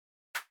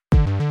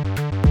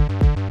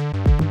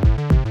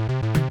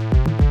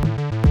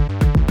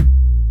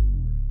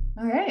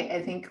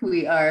think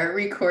we are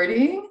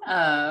recording.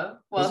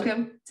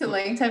 Welcome to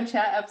Laying Time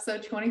Chat,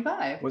 episode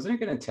 25. Wasn't it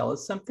going to tell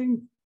us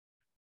something?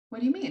 What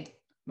do you mean?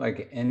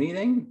 Like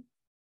anything?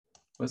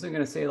 Wasn't it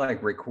going to say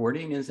like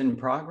recording is in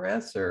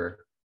progress or?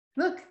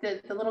 Look, the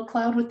little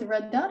cloud with the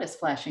red dot is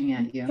flashing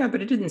at you. Yeah,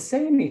 but it didn't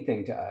say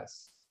anything to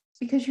us.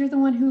 Because you're the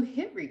one who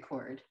hit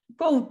record.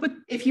 Well, but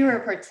if you're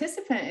a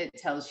participant, it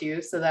tells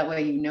you, so that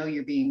way you know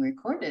you're being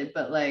recorded.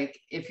 But like,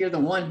 if you're the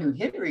one who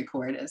hit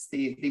record as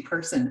the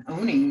person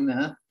owning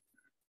the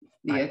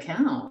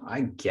account.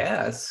 I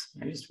guess.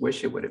 I just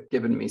wish it would have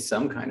given me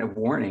some kind of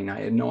warning. I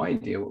had no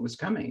idea what was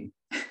coming.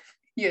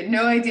 You had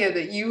no idea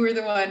that you were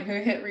the one who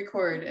hit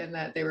record and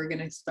that they were going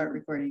to start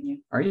recording you.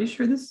 Are you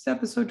sure this is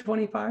episode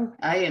 25?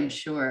 I am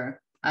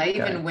sure. I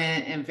even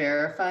went and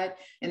verified.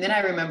 And then I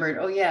remembered,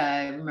 oh yeah,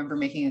 I remember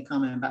making a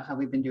comment about how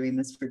we've been doing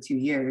this for 2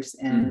 years.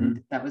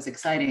 And that was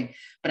exciting.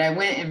 But I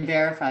went and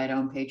verified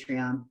on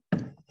Patreon.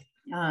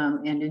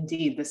 And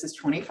indeed, this is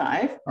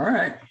 25. All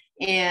right.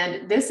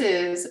 And this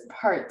is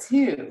part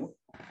 2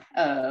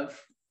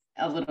 of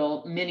a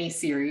little mini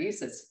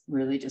series. It's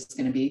really just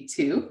going to be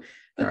 2.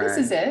 But this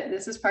is it.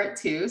 This is part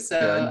 2.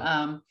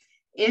 So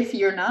if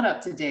you're not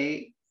up to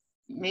date,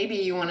 maybe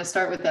you want to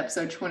start with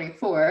episode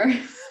 24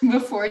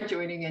 before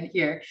joining in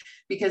here,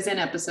 because in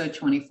episode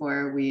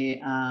 24,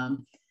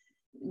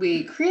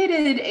 we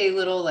created a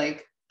little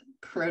like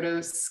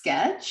proto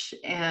sketch,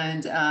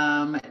 and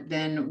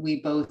then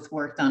we both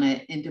worked on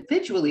it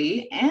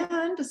individually,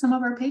 and some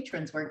of our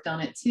patrons worked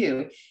on it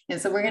too. And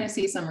so we're going to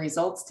see some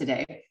results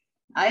today.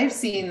 I've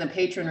seen the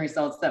patron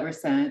results that were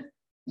sent.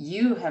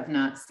 You have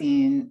not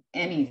seen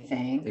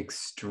anything.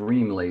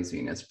 Extreme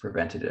laziness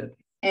prevented it.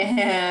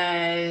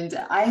 And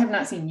I have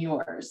not seen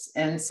yours.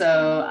 And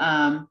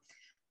so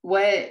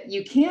what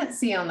you can't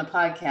see on the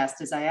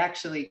podcast is I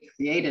actually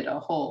created a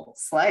whole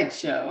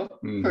slideshow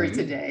for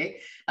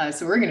today.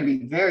 So we're going to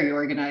be very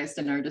organized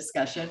in our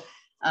discussion.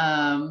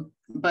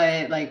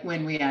 But like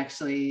when we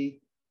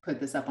actually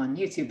put this up on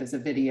YouTube as a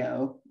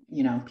video,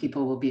 you know,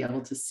 people will be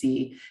able to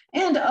see.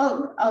 And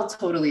I'll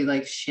totally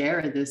like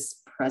share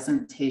this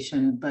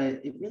presentation, but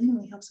it really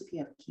only helps if you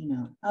have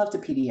Keynote. I'll have to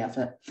PDF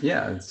it.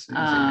 Yeah, it's easy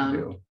to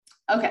do.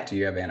 Okay. Do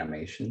you have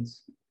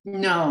animations?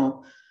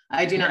 No,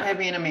 I do not have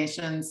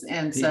animations.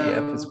 And so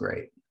PDF is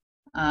great.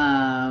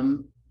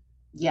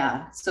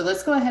 Yeah. So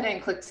let's go ahead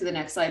and click to the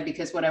next slide,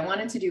 because what I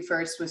wanted to do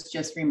first was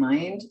just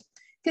remind,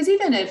 because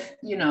even if,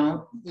 you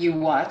know, you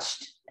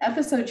watched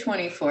episode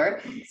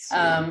 24,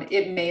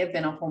 it may have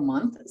been a whole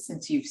month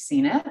since you've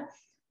seen it.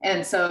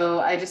 And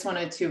so I just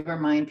wanted to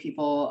remind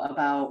people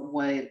about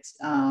what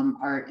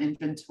our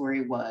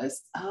inventory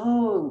was.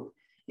 Oh,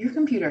 your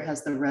computer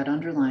has the red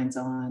underlines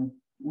on.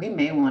 We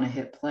may want to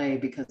hit play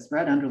because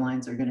red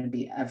underlines are going to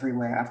be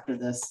everywhere after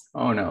this.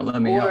 Oh no,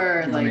 let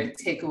me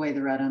take away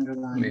the red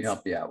underlines. Let me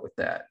help you out with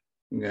that.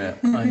 I'm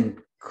going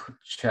to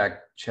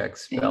check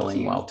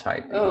spelling while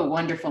typing. Oh,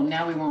 wonderful.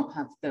 Now we won't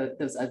have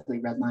those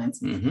ugly red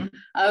lines.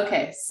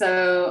 Okay,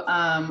 so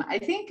I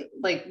think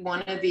like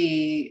one of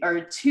the, or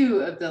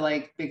 2 of the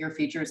like bigger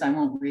features, I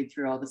won't read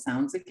through all the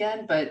sounds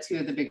again, but 2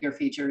 of the bigger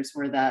features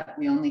were that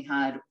we only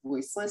had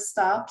voiceless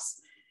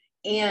stops,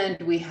 and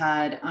we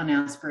had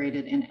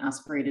unaspirated and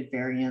aspirated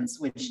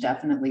variants, which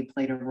definitely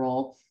played a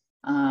role.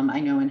 I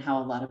know in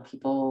how a lot of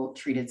people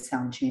treated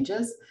sound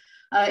changes.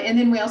 And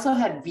then we also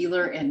had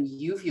velar and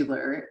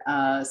uvular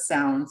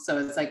sounds. So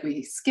it's like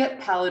we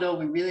skipped palatal.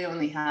 We really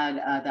only had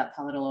that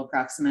palatal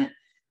approximate,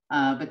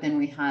 but then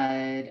we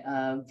had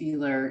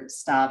velar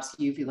stops,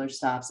 uvular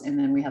stops, and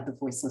then we have the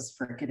voiceless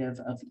fricative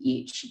of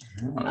each.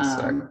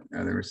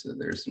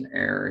 There's an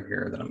error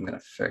here that I'm going to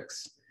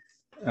fix.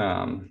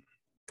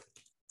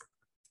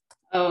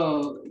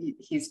 Oh,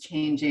 he's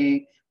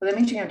changing. Well, that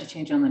means you have to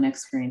change it on the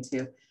next screen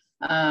too.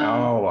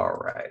 All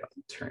right.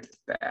 I'll turn it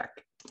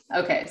back.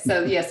 Okay.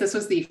 So yes, this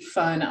was the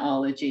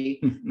funology,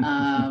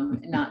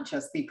 not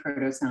just the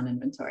proto sound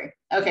inventory.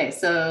 Okay.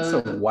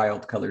 So it's a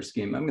wild color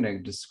scheme. I'm going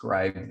to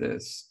describe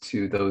this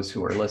to those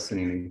who are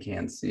listening and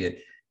can't see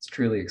it. It's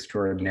truly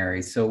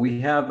extraordinary. So we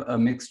have a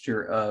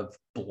mixture of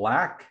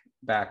black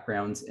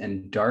backgrounds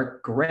and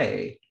dark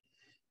gray,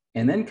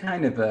 and then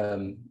kind of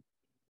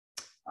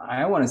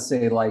I want to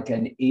say like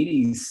an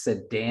 80s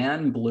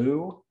sedan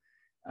blue,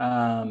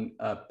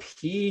 a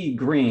pea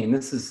green.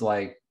 This is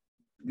like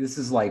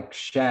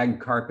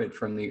shag carpet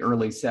from the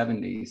early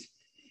 70s.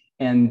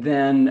 And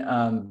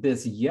then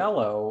this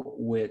yellow,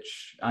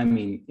 which, I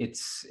mean,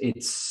 it's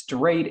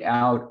straight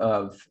out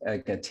of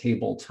like a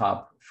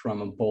tabletop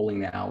from a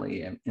bowling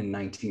alley in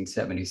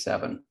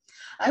 1977.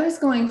 I was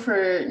going for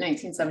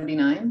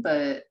 1979,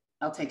 but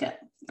I'll take it.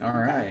 All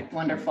right.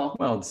 Wonderful.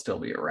 Well, it'd still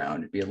be around.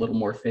 It'd be a little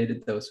more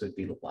faded though, so it'd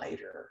be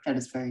lighter. That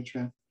is very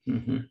true.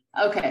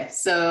 Okay,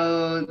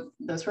 so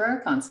those were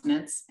our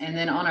consonants. And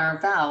then on our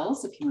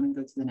vowels, if you want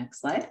to go to the next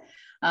slide,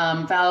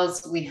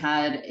 vowels, we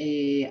had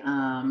a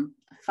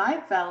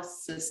 5 vowel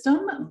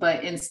system,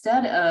 but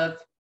instead of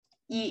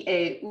E,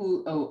 A,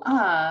 U, O,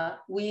 A,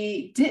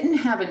 we didn't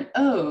have an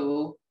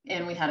O,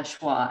 and we had a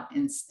schwa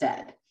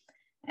instead.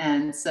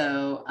 And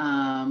so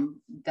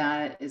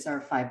that is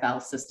our 5-vowel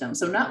system.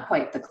 So not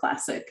quite the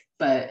classic,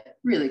 but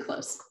really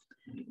close.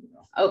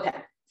 Okay.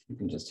 You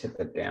can just hit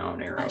the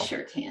down arrow. I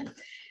sure can.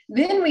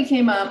 Then we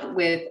came up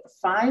with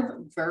 5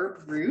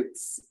 verb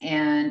roots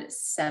and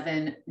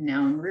 7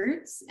 noun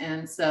roots.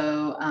 And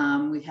so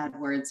we had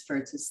words for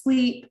to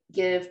sleep,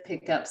 give,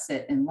 pick up,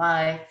 sit, and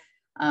lie.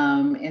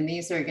 And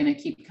these are going to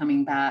keep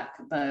coming back.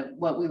 But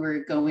what we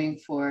were going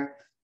for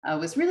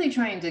was really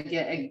trying to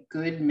get a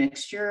good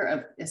mixture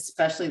of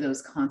especially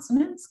those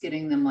consonants,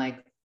 getting them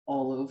like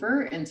all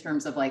over in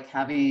terms of like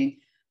having,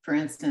 for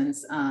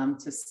instance,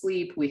 to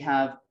sleep, we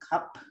have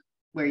cup,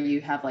 where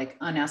you have like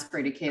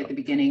unaspirated K at the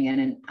beginning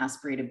and an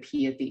aspirated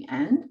P at the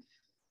end,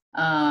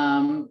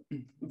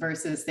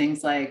 versus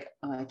things like,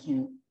 oh, I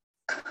can't,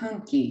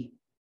 kunky.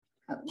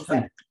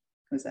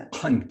 What's that?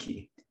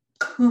 Punky.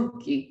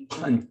 Kunky.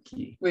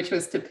 Punky. Which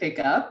was to pick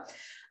up.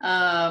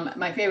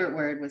 My favorite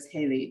word was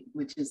Haley,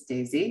 which is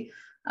daisy.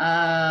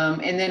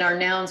 And then our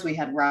nouns, we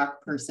had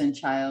rock, person,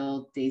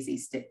 child, daisy,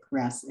 stick,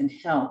 grass, and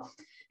hill.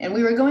 And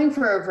we were going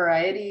for a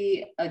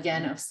variety,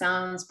 again, of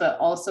sounds, but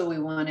also we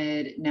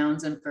wanted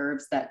nouns and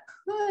verbs that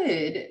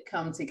could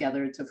come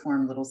together to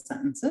form little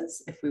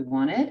sentences if we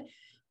wanted.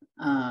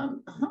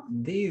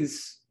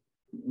 These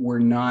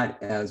were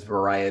not as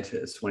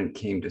varietous when it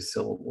came to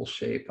syllable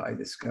shape, I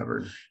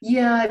discovered.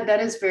 Yeah, that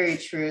is very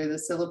true. The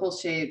syllable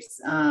shapes,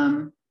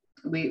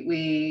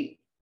 we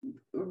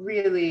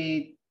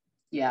really,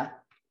 yeah.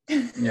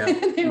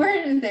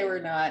 they were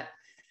not.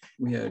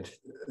 We had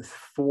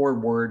 4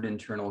 word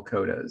internal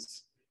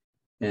codas,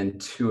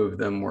 and 2 of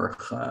them were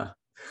cha.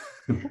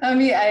 I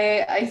mean,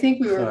 I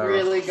think we were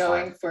really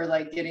going for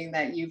like getting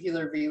that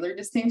uvular velar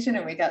distinction,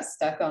 and we got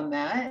stuck on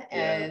that.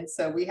 And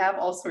so we have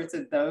all sorts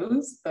of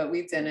those, but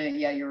we didn't.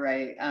 Yeah, you're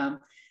right.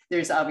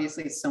 There's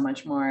obviously so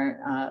much more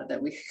that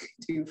we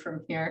could do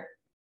from here.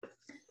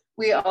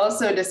 We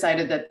also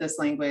decided that this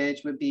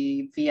language would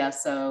be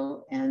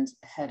VSO and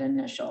head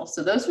initial.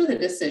 So those were the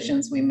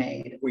decisions we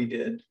made. We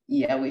did?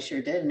 Yeah, we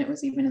sure did. And it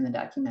was even in the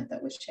document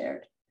that was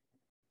shared.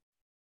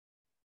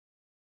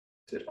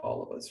 Did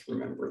all of us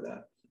remember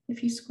that?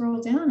 If you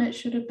scroll down, it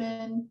should have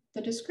been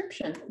the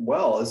description.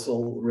 Well, this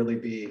will really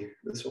be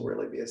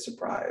a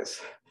surprise.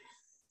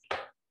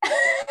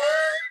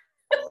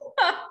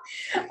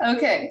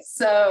 Okay,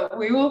 so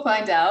we will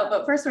find out.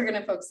 But first, we're going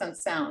to focus on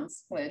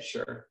sounds, which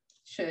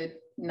should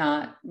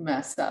not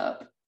mess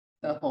up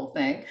the whole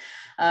thing.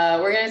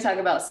 We're going to talk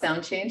about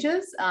sound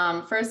changes.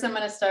 First, I'm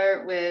going to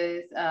start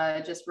with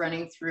just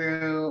running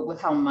through with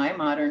how my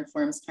modern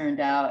forms turned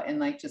out and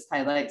like just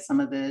highlight some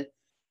of the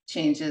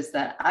changes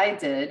that I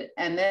did.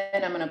 And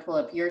then I'm going to pull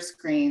up your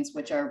screens,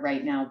 which are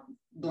right now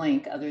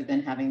blank other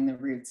than having the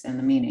roots and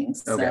the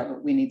meanings. Okay. So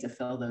we need to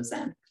fill those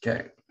in.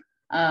 Okay.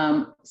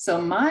 So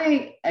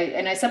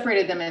I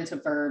separated them into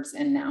verbs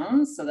and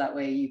nouns, so that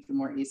way you can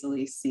more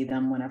easily see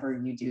them whenever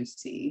you do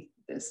see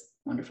this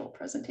wonderful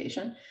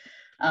presentation.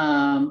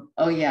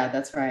 Oh yeah,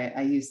 that's right.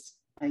 I used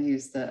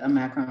a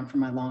macron for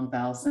my long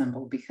vowel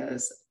symbol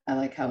because I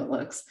like how it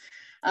looks.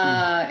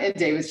 And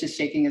Dave was just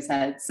shaking his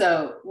head.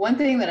 So one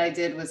thing that I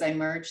did was I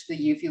merged the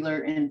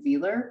uvular and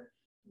velar,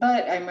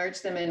 but I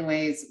merged them in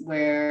ways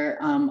where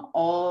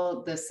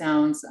all the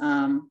sounds,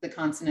 the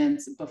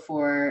consonants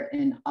before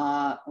an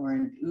ah or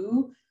an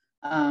oo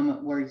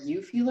were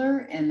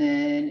uvular, and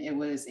then it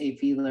was a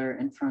velar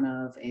in front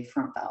of a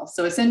front vowel.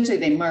 So essentially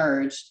they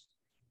merged,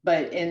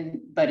 but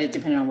it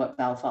depended on what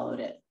vowel followed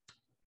it.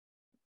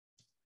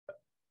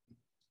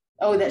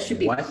 Oh, that should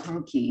be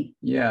clunky.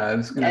 Yeah, I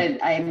was gonna.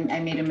 I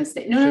made a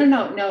mistake.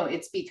 No.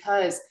 It's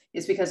because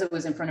it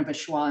was in front of a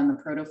schwa in the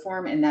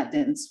protoform, and that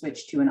didn't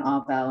switch to an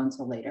ah vowel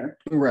until later.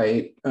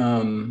 Right.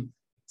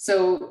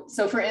 So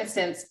for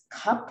instance,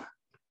 cup.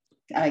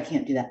 I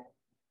can't do that.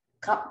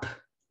 Cup.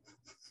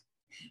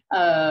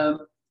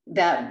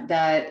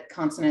 That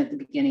consonant at the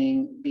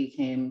beginning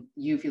became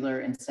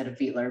uvular instead of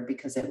velar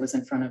because it was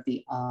in front of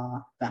the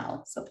ah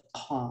vowel. So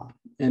ah.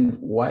 And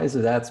why is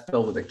that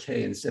spelled with a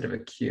K instead of a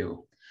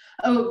Q?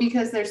 Oh,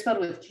 because they're spelled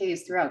with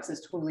K's throughout, because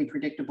it's totally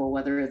predictable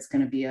whether it's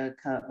going to be a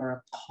ka or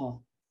a ka.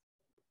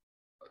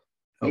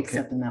 Okay.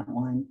 Except in that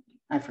one.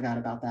 I forgot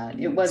about that.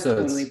 It was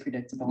totally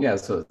predictable. Yeah,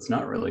 so it's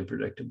not really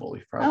predictable.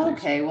 Probably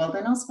okay, well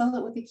then I'll spell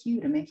it with a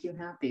Q to make you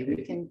happy.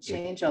 We can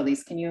change all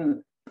these. Can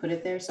you put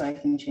it there so I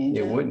can change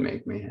it? It would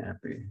make me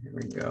happy. Here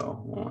we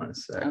go. Hold on a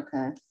sec.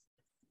 Okay.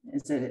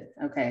 Is it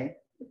okay?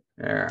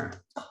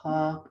 There.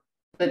 Ka.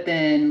 But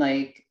then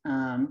like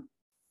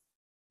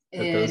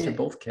but those are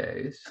both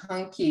Ks.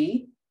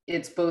 Kunky,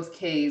 it's both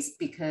Ks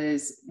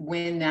because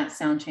when that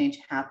sound change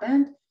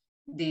happened,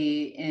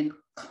 in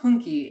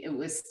kunky, it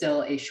was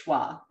still a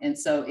schwa. And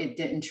so it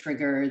didn't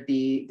trigger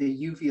the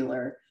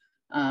uvular.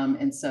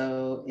 And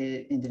so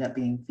it ended up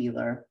being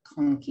velar,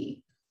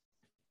 kunky.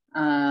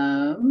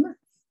 I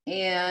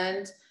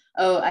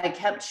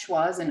kept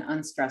schwas in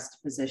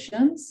unstressed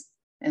positions.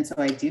 And so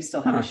I do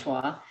still have a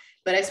schwa.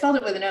 But I spelled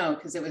it with an O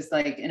because it was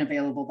like an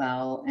available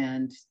vowel,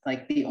 and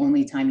like the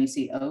only time you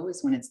see O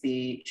is when it's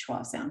the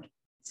schwa sound.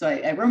 So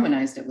I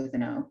romanized it with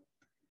an O,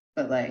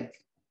 but like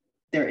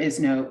there is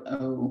no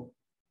O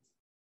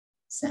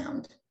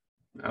sound.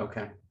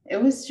 Okay.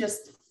 It was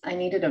just, I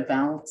needed a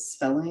vowel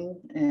spelling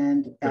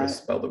and Could have that,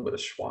 spelled it with a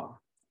schwa.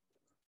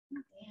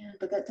 yeah,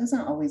 but that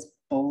doesn't always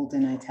bold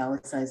and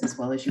italicize as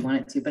well as you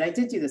want it to. But I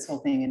did do this whole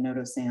thing in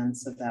Noto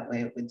Sans, so that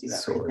way it would do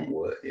Sort everything. of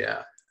would,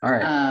 yeah. All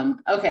right.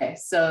 Okay,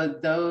 so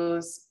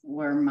those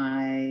were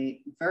my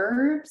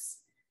verbs.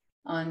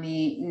 On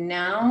the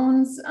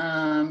nouns,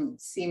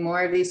 see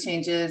more of these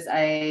changes.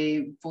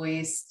 I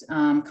voiced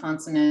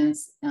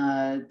consonants,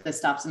 the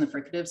stops and the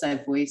fricatives,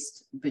 I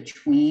voiced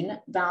between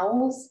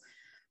vowels.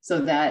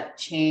 So that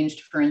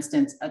changed, for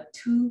instance,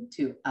 atu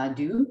to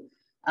adu.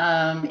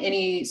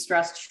 Any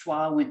stressed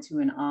schwa went to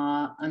an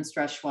ah,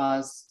 unstressed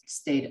schwas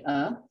stayed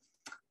a.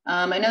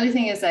 Another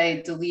thing is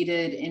I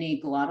deleted any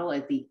glottal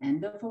at the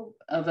end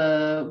of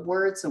a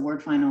word. So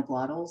word final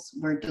glottals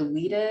were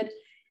deleted.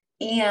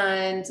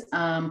 And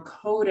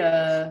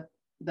coda,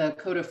 the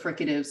coda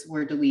fricatives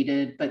were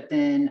deleted, but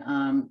then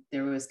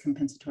there was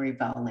compensatory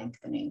vowel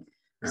lengthening.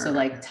 So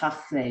like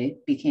tafe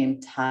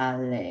became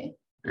tale.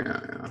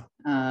 Yeah.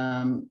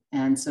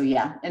 And so,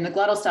 yeah, and the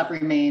glottal stop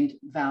remained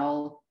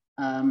vowel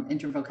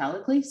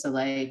intervocalically. So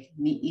like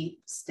ni,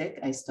 stick,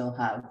 I still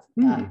have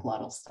that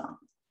glottal stop.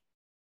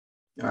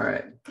 All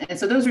right. And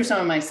so those are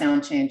some of my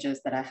sound changes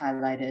that I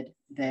highlighted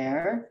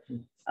there.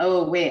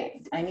 Oh,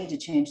 wait, I need to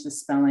change the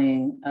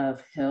spelling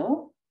of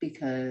hill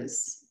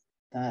because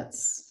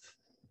that's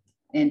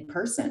in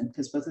person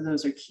because both of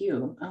those are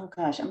Q. Oh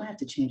gosh, I might have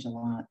to change a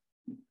lot.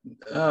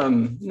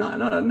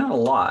 Not a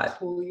lot.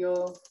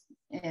 Julio.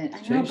 And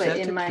I know, but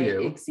in my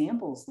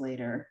examples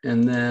later.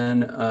 And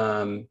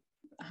then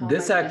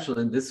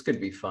this could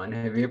be fun.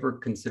 Have you ever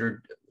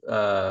considered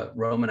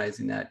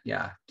romanizing that?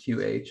 Yeah,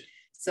 QH.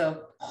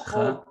 So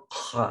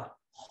I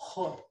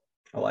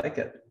like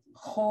it.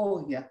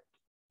 Julio.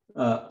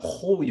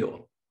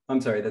 Julio.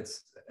 I'm sorry,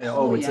 that's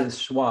it says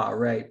schwa,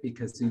 right?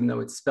 Because even though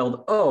it's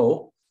spelled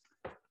O.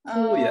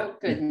 Oh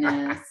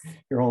goodness.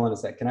 Here, hold on a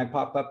sec. Can I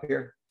pop up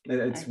here?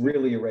 It's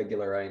really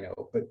irregular, I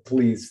know, but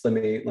please let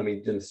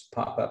me just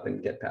pop up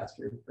and get past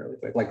you really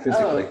quick, like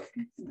physically.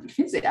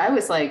 I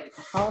was like,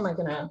 how am I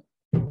gonna?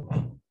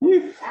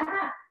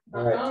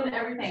 All right. Phone,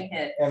 everything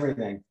hit.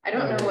 Everything. I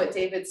don't know what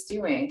David's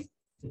doing.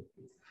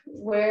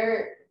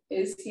 Where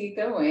is he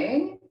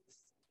going?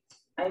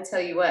 I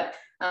tell you what.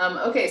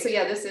 Okay, so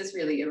yeah, this is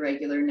really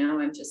irregular now.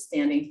 I'm just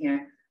standing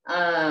here.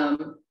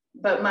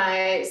 But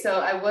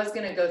I was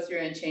gonna go through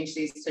and change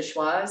these to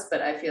schwas,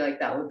 but I feel like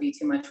that would be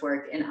too much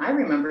work. And I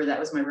remember that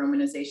was my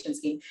romanization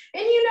scheme.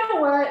 And you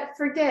know what?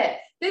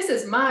 Forget, this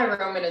is my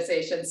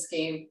romanization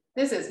scheme.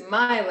 This is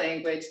my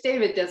language.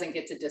 David doesn't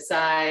get to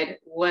decide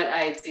what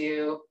I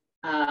do.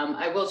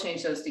 I will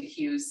change those to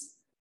Qs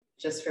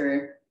just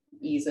for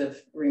ease of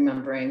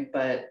remembering,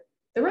 but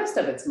the rest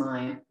of it's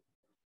mine.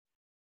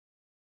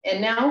 And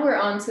now we're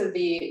on to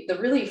the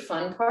really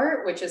fun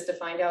part, which is to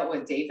find out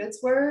what David's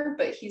were,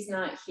 but he's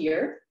not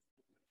here.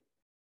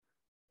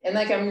 And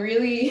like, I'm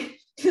really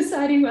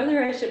deciding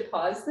whether I should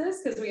pause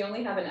this because we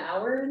only have an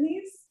hour in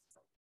these.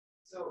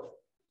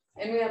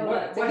 And we have a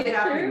lot to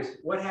get through.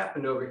 What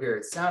happened over here?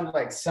 It sounded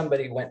like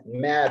somebody went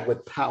mad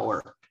with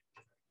power.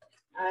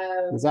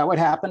 Is that what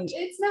happened?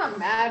 It's not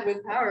mad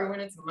with power when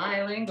it's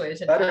my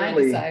language and I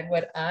decide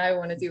what I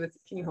want to do with.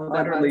 Can you hold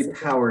that? Utterly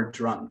power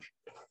drunk.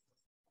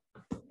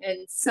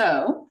 And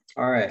so,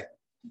 all right.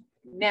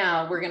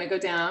 Now we're going to go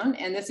down,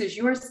 and this is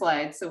your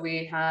slide. So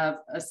we have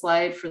a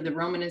slide for the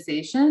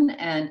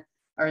romanization,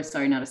 or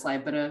sorry, not a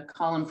slide, but a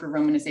column for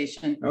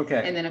romanization.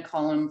 Okay. And then a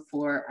column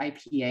for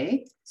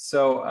IPA.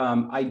 So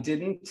I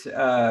didn't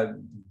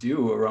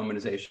do a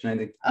romanization. I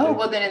think. Oh,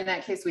 well, then in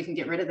that case, we can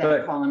get rid of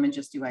that column and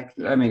just do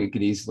IPA. I mean, you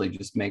could easily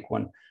just make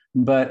one,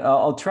 but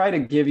I'll try to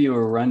give you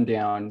a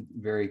rundown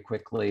very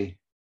quickly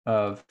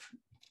of.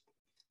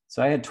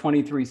 So I had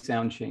 23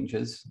 sound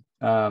changes.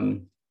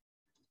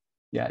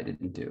 Yeah, I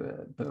didn't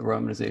do a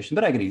romanization,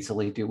 but I could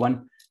easily do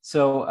one.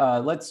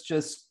 So let's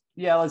just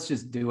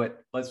do it.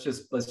 Let's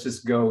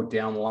just go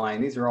down the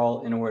line. These are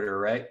all in order,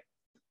 right?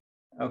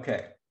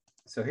 Okay,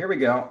 so here we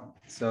go.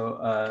 So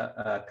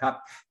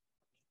kap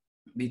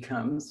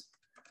becomes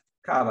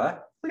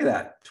kava. Look at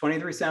that.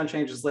 23 sound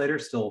changes later,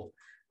 still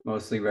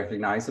mostly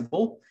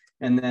recognizable.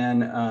 And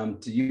then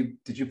did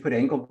you put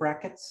angle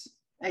brackets?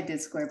 I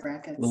did square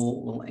brackets.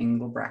 Little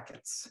angle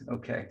brackets.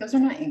 Okay. Those are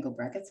not angle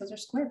brackets. Those are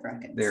square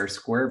brackets. They're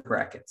square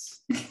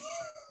brackets.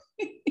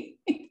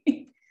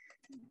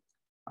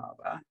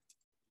 All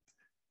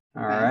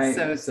right.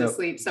 So to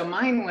sleep. So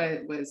mine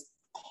was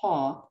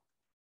paw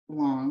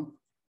long.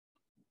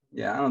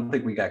 Yeah, I don't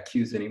think we got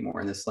Q's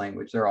anymore in this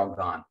language. They're all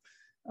gone.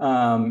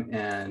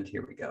 And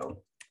here we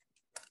go.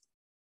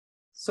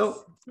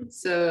 So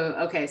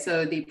okay.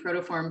 So the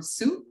protoform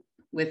su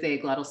with a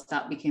glottal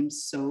stop became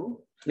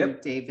so.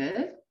 Yep.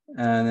 David.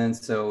 And then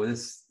so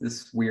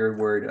this weird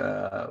word,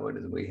 what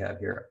do we have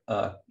here?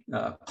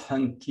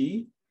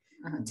 Punky.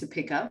 To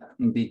pick up.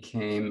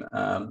 Became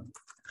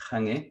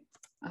hange.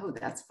 Oh,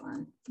 that's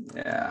fun.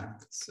 Yeah.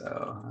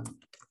 So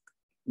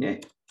yeah,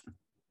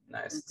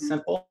 nice,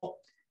 simple.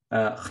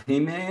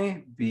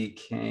 Hime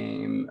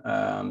became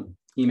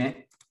Hime.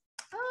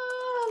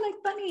 Oh, like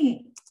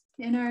bunny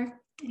in our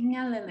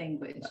Ingala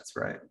language. That's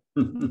right.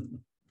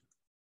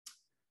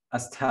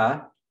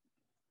 Asta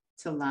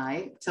To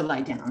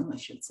lie down, I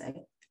should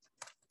say.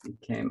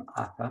 became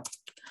Atha.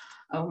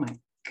 Oh my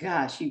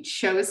gosh, you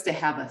chose to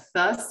have a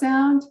th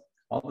sound?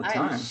 All the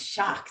time. I'm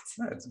shocked.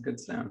 That's a good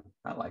sound.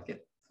 I like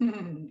it.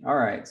 All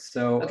right.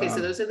 So okay, so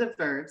those are the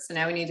verbs. So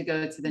now we need to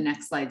go to the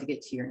next slide to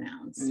get to your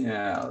nouns.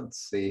 Yeah,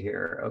 let's see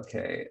here.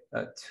 Okay.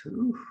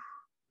 Atu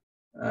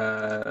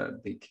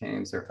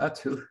became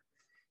atu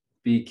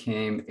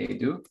became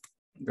edu.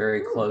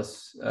 Very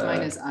close.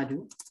 Mine is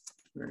adu.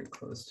 Very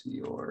close to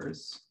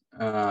yours.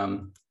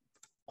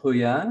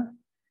 Kuya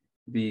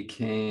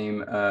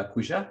became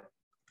kuja.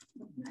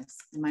 Nice.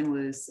 Mine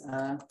was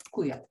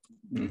kuya.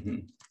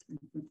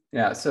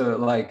 Yeah, so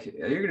like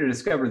you're going to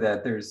discover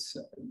that there's,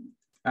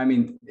 I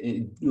mean,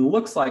 it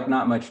looks like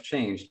not much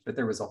changed, but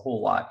there was a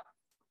whole lot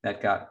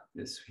that got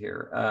this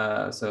here.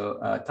 So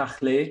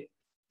Tachle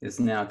is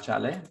now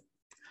Chale.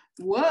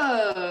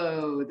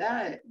 Whoa,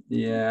 that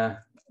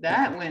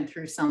went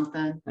through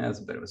something. That's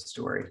a bit of a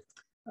story.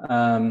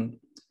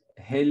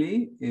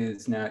 Heli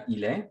is now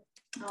Ile.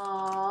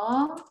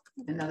 Aww,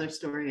 another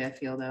story I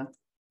feel though.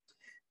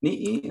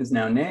 Ni'i is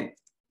now Ne.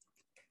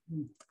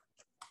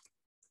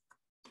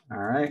 All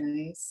right.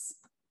 Nice.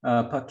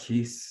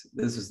 Pakis,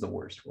 this is the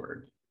worst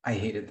word. I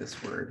hated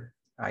this word.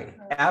 I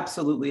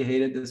absolutely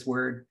hated this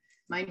word.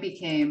 Mine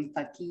became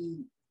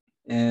paki.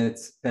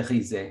 It's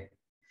perise.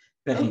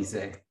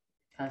 Perise.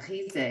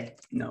 Perise.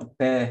 No,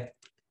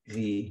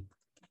 perise.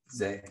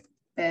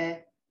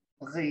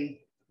 Perise.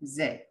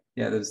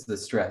 Yeah, there's the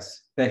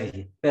stress.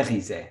 Perise.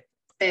 Perise.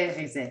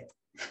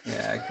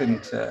 Yeah, I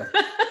couldn't.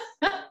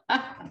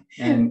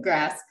 And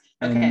grass.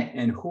 Okay.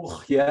 And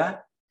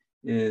Hurja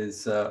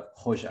is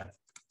Hoja.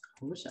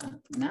 Hoja.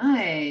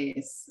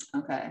 Nice.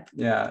 Okay.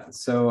 Yeah.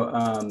 So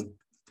I'm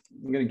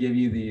going to give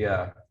you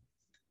the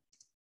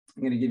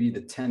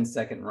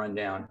 10-second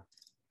rundown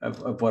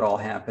of what all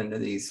happened to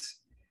these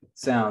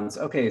sounds.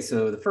 Okay,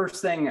 so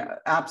the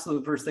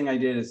absolute first thing I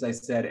did is I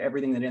said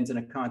everything that ends in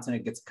a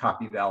consonant gets a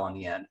copy vowel on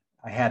the end.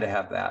 I had to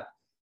have that.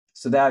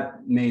 So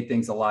that made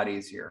things a lot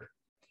easier.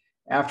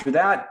 After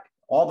that,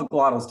 all the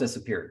glottals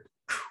disappeared.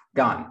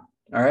 Gone.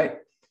 All right.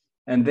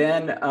 And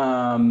then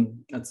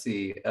let's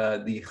see,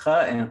 the ch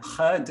and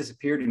ch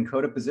disappeared in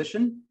coda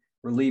position.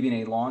 We're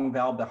leaving a long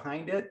vowel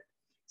behind it.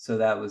 So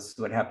that was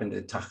what happened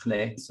to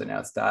tachle. So now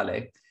it's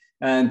dale.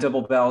 And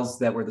double vowels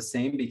that were the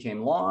same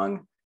became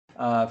long.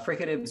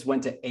 Fricatives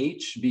went to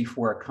H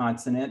before a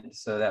consonant.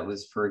 So that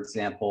was, for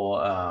example,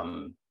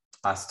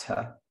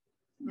 asta,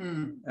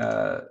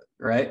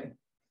 right?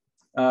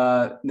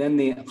 Then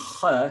the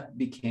ch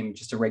became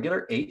just a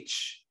regular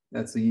H.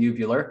 That's the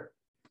uvular.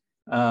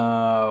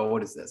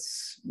 What is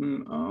this?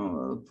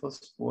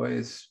 Plus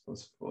voice.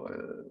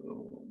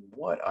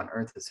 What on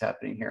earth is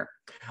happening here?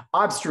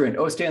 Obstruent.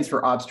 O stands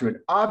for obstruent.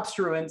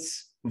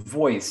 Obstruents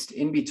voiced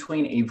in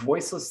between a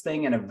voiceless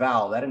thing and a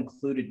vowel. That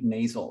included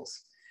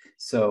nasals.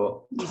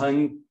 So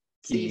hunky.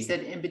 So you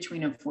said in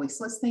between a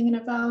voiceless thing and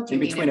a vowel? In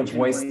between a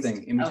voice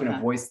thing. In between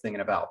a voice thing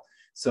and a vowel.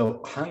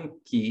 So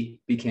hunky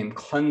became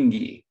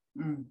klungy.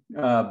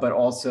 But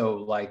also,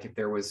 like if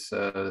there was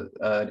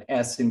an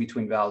S in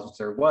between vowels, which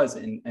there was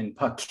in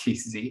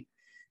pakizi,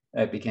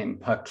 it became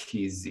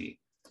pakizi.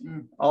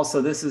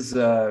 Also, this is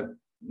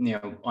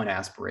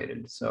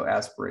unaspirated, so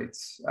aspirate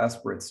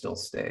still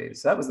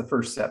stays. That was the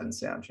first 7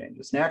 sound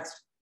changes.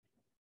 Next,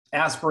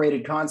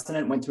 aspirated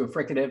consonant went to a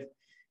fricative,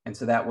 and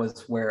so that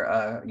was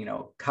where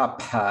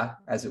kappa,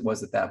 as it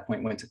was at that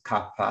point, went to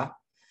kappa.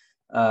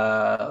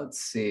 Let's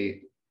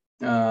see.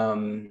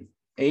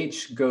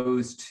 H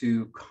goes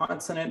to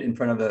consonant in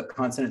front of the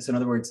consonant. So in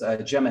other words,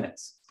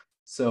 geminates.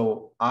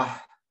 So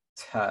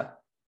ahta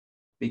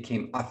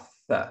became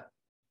atha.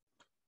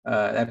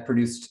 That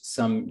produced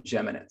some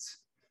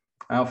geminates.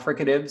 Now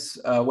fricatives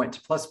went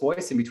to plus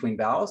voice in between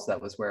vowels. That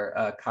was where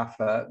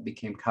kafa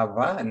became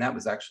kava, and that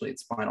was actually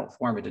its final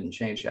form. It didn't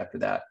change after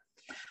that.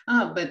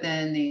 Oh, but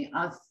then the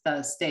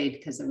atha stayed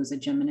because it was a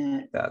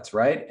geminate. That's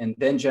right. And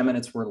then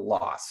geminates were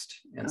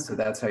lost. And so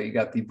that's how you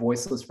got the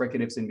voiceless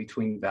fricatives in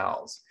between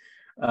vowels.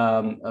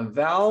 A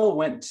vowel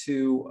went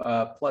to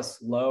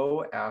plus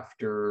low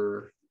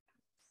after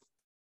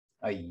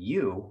a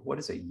U. What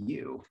is a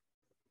U?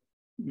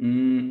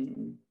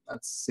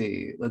 Let's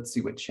see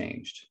what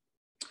changed.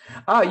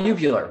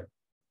 Uvular.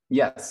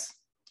 Yes.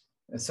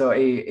 So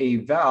a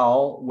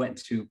vowel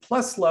went to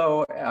plus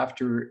low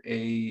after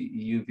a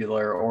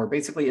uvular, or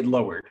basically it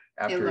lowered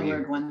after it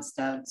lowered one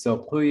step. So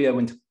pluya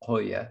went to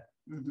pluya.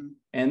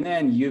 And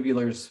then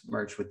uvulars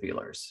merged with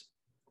velars.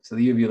 So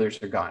the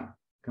uvulars are gone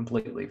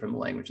completely from the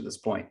language at this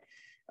point.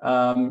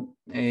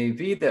 A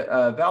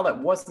vowel that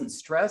wasn't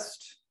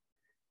stressed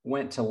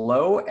went to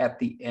low at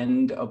the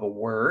end of a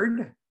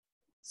word.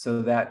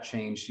 So that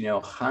changed,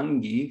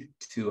 hangi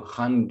to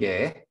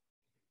hange.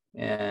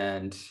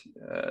 And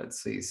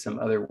let's see some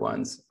other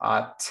ones.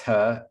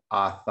 Ata,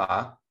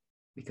 atha,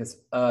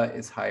 because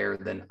is higher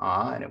than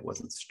and it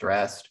wasn't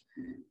stressed.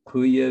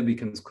 Kuya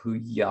becomes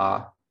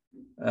kuya.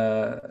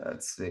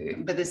 Let's see.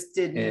 But this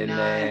did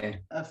not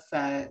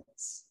affect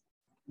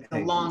the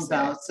long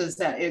vowels. So is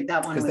that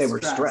one was because they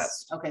were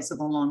stressed. Okay, so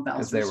the long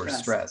vowels because they were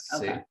stressed.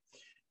 Okay. See?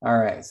 All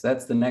right, so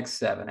that's the next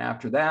 7.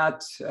 After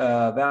that,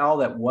 vowel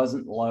that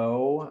wasn't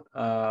low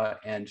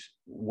and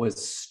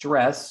was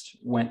stressed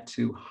went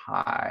to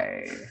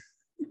high.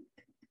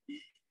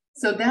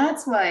 So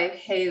that's why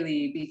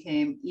Haley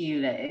became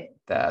Ile.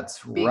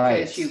 That's right.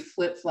 Because you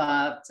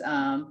flip-flopped.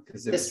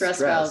 The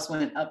stressed vowels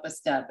went up a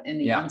step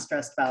and the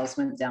unstressed vowels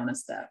went down a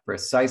step.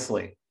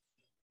 Precisely.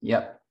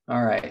 Yep.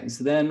 All right.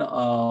 So then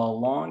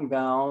long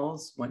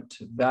vowels went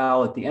to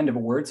vowel at the end of a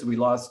word. So we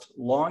lost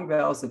long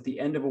vowels at the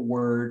end of a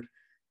word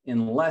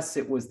unless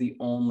it was the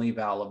only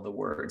vowel of the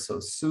word. So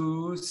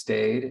su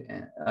stayed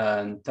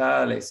and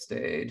tale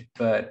stayed,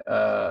 but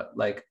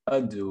like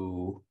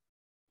adu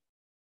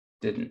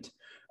didn't.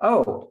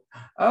 Oh,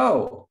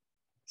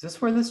 is this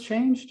where this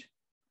changed?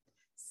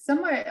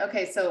 Somewhere,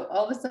 okay, so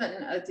all of a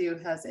sudden adu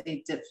has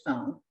a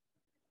diphthong.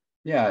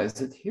 Yeah,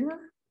 is it here?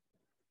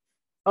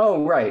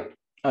 Oh, right.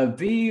 A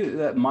V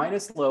that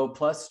minus low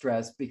plus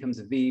stress becomes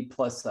a V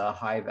plus a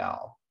high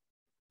vowel.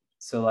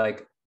 So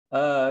like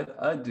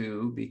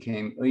adu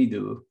became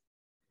idu,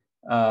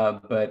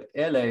 but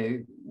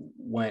ele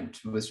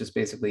was just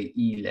basically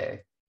ile.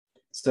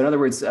 So in other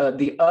words,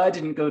 the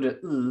didn't go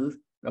to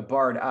a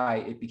barred I,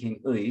 it became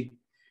I.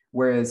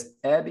 Whereas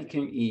e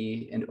became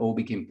e and o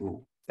became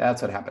u.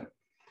 That's what happened.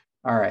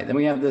 All right, then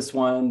we have this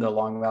one, the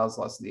long vowels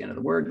lost at the end of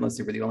the word. Let's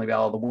see for the only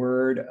vowel of the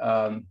word.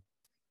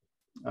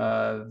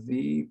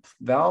 The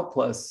vowel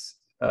plus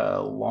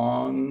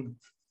long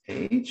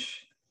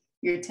H.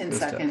 Your 10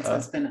 seconds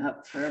has been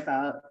up for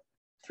about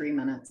 3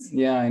 minutes.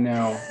 Yeah, I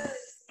know.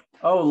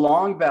 Oh,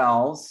 long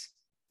vowels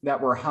that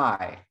were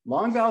high.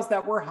 Long vowels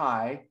that were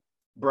high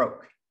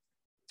broke.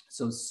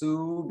 So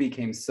su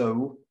became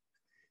so.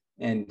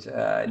 And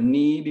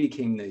ni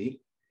became ni.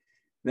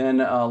 Then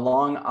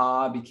long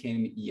a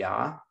became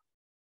ya.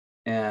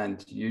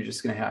 And you're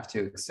just going to have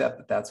to accept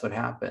that that's what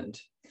happened.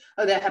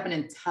 Oh, that happened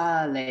in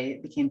tale.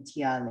 It became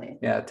tiale.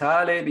 Yeah,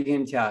 tale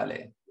became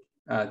tiale.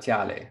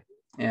 Tiale.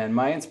 And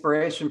my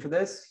inspiration for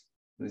this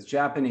was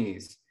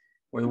Japanese,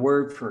 where the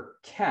word for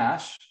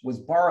cash was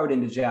borrowed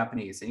into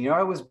Japanese. And you know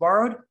how it was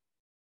borrowed?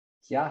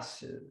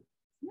 Yasu.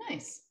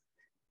 Nice.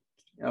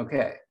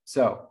 Okay,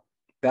 so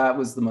that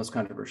was the most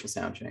controversial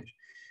sound change.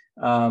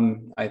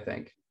 I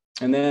think.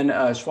 And then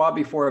schwa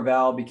before a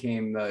vowel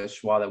became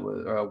schwa that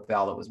was, or a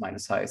vowel that was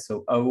minus high.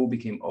 So o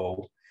became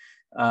o.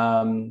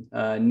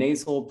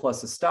 Nasal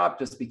plus a stop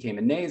just became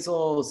a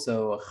nasal.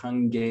 So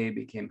hange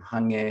became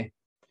hange.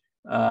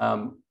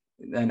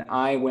 Then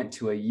I went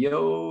to a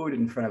yod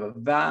in front of a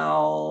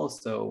vowel.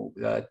 So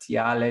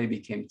tiale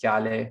became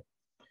tiale.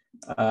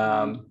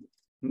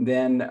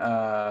 Then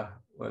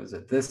what was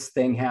it? This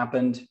thing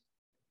happened.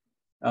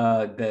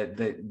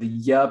 The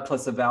ya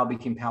plus a vowel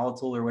became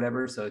palatal or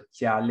whatever. So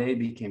tiale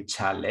became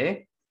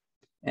chale.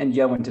 And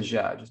ya went to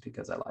ja just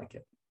because I like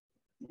it.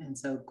 And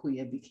so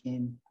kuya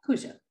became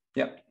kuja.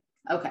 Yep.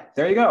 Okay.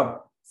 There you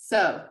go.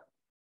 So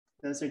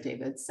those are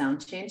David's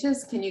sound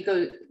changes. Can you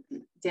go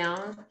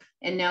down?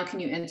 And now can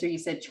you enter? You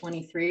said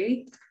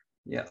 23.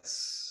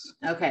 Yes.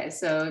 Okay,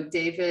 so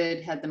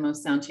David had the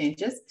most sound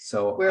changes.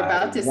 So we're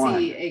about to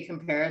see a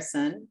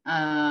comparison.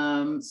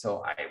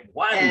 So I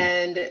won.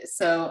 And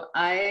so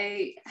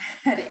I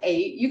had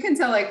 8. You can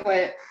tell like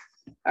what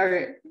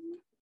are,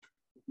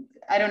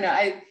 I don't know.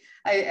 I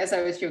as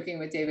I was joking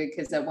with David,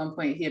 because at one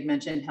point he had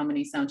mentioned how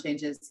many sound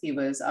changes he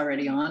was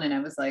already on. And I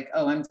was like,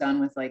 oh, I'm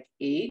done with like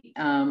 8.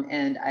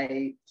 And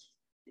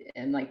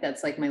like,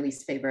 that's like my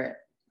least favorite.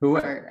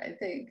 Part, I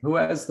think. Who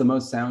has the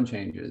most sound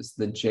changes?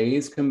 The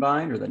J's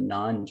combined or the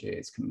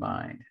non-J's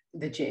combined?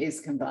 The J's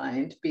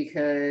combined,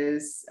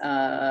 because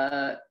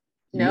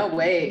no,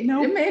 wait,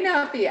 nope. It may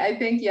not be. I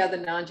think, yeah, the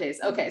non-J's.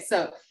 Okay,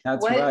 so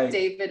that's what right.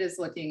 David is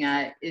looking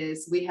at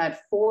is we had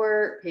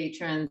 4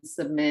 patrons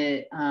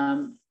submit,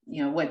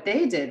 what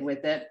they did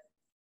with it.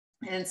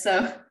 And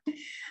so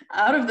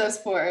out of those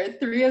 4,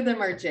 3 of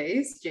them are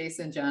J's,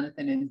 Jason,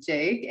 Jonathan, and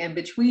Jake. And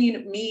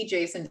between me,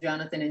 Jason,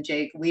 Jonathan, and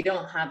Jake, we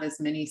don't have as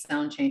many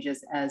sound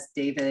changes as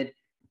David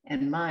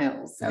and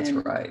Miles. That's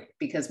right.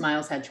 Because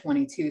Miles had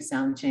 22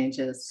 sound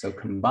changes. So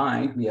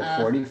combined, we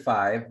have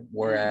 45,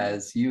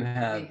 whereas you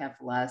have... We have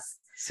less.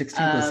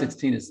 16 plus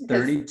 16 is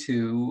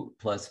 32,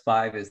 plus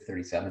 5 is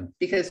 37.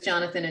 Because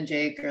Jonathan and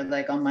Jake are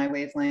like on my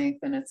wavelength,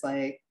 and it's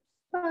like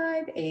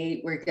 5,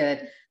 8, we're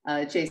good.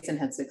 Jason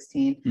had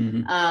 16.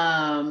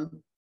 Mm-hmm.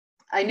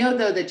 I know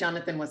though that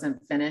Jonathan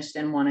wasn't finished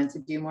and wanted to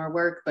do more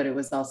work, but it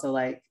was also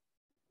like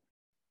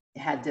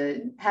had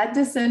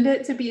to send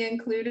it to be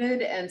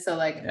included, and so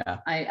like yeah.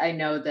 I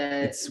know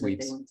that they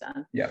weren't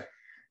done. Yeah.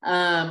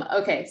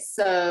 Okay,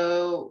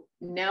 so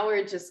now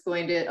we're just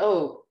going to.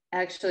 Oh,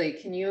 actually,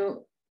 can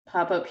you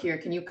pop up here?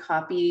 Can you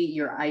copy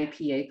your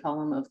IPA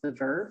column of the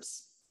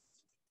verbs,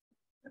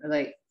 or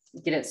like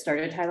get it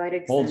started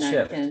highlighted? Hold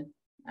shift.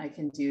 I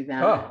can do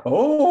that.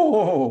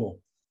 Oh.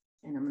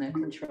 And I'm going to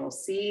Control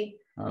C.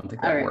 I don't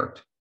think that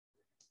worked.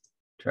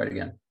 Try it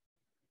again.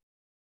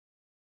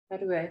 How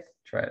do I?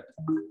 Try it.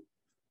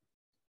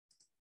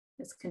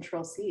 It's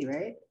Control C,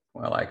 right?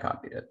 Well, I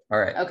copied it. All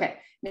right. Okay.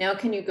 Now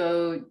can you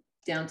go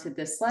down to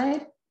this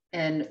slide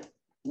and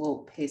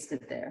we'll paste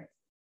it there.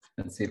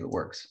 Let's see if it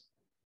works.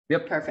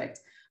 Yep. Perfect.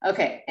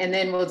 Okay. And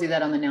then we'll do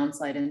that on the noun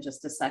slide in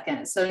just a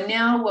second. So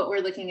now what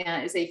we're looking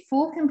at is a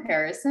full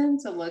comparison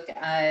to look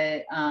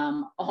at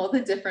all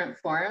the different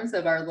forms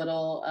of our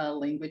little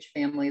language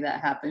family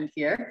that happened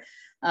here.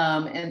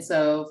 And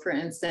so for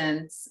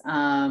instance,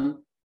 I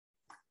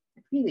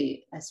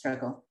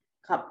struggle.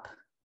 Cup.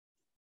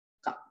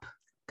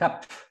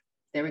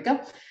 There we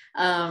go.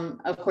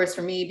 Of course,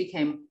 for me, it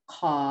became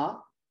ka,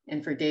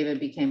 and for David,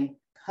 became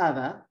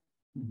kava.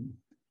 Mhm.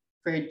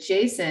 For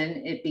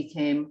Jason, it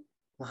became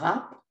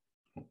rap.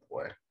 Oh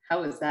boy.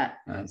 How was that?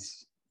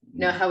 That's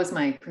No, how was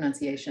my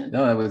pronunciation?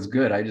 no, that was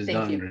good. I just Thank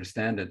don't you.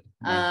 understand it.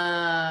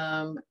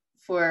 No.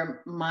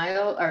 For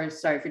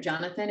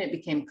Jonathan, it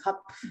became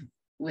cup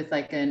with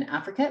like an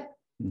affricate.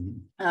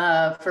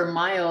 Mhm. For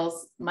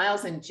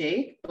Miles and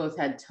Jake both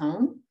had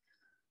tone.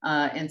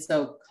 And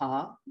so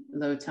ka,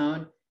 low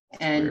tone.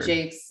 That's and weird.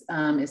 Jake's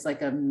is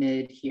like a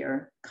mid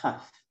here,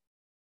 cuff,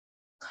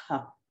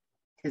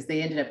 because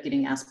they ended up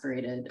getting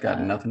aspirated.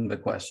 Got nothing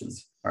but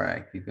questions. All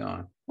right, keep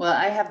going. Well,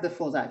 I have the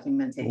full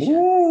documentation.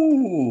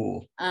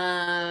 Ooh.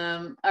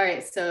 All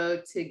right,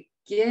 so to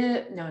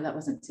give, no, that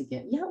wasn't to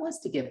give. Yeah, it was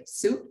to give.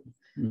 Soup.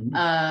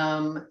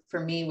 Mhm.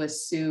 For me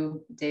was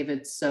Sue,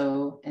 David,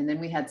 so, and then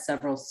we had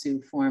several Sue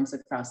forms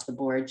across the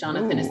board.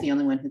 Jonathan is Ooh. the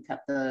only one who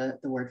kept the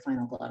word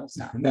final glottal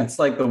stop. And that's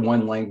like the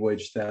one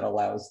language that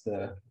allows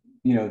the,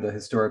 you know, the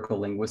historical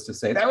linguist to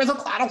say there was a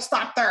glottal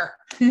stop there.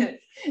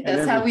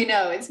 That's how we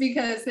know. It's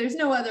because there's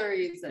no other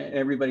reason.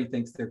 Everybody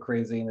thinks they're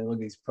crazy and they look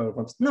at these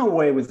programs. No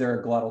way was there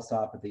a glottal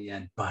stop at the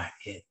end, but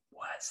it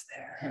was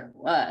there. It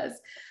was.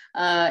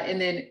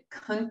 And then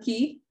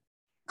kunky.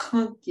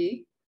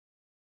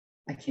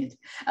 I can't.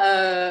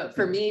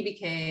 For me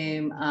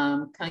became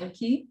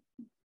kunky.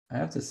 I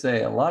have to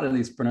say, a lot of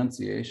these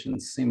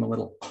pronunciations seem a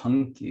little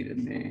punky to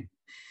me.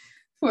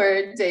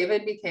 For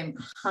David became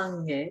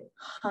hange.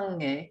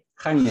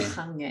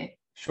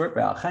 Short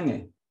vowel,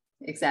 hange.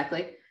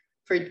 Exactly.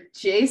 For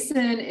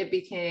Jason, it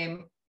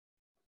became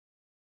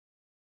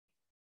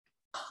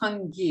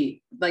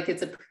pungy. Like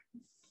it's a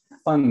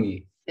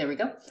Fungi. There we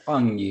go.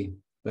 Fungi.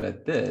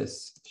 But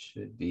this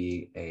should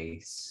be a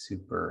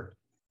super.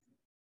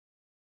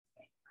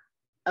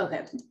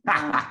 Okay.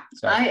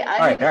 Sorry.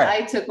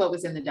 I took what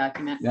was in the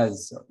document.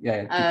 Yes.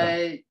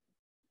 Yeah.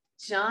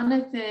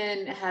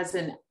 Jonathan has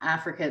an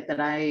affricate that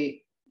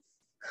I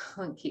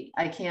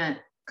can't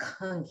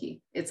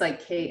kunky. It's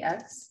like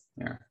KX.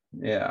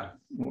 Yeah.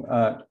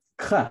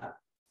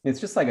 It's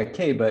just like a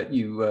K, but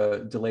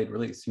you delayed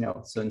release, you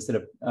know. So instead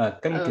of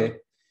kunke.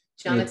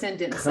 Jonathan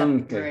didn't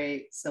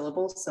separate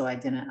syllables, so I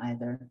didn't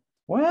either.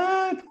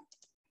 What?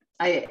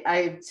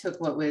 I took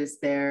what was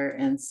there,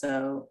 and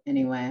so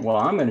anyway. Well,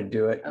 I'm going to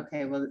do it.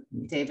 Okay, well,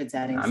 David's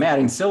adding. I'm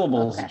adding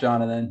syllables, okay.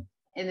 Jonathan.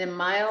 And then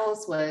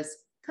Miles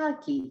was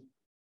kaki,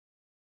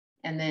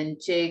 and then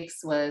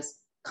Jake's was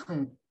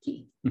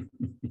kunki.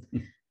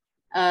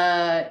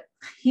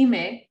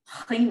 Hime,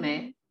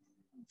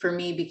 for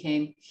me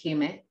became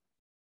hime.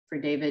 For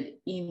David,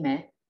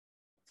 ime.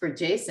 For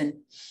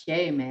Jason,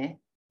 sheme.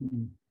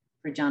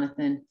 For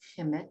Jonathan,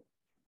 hime.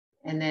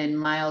 And then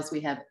Miles,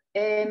 we have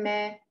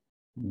eme.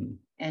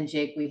 And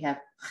Jake, we have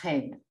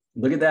hime.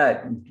 Look at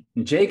that.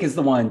 Jake is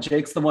the one.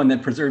 Jake's the one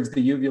that preserves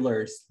the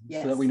uvulars,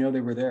 yes. So that we know they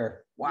were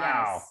there.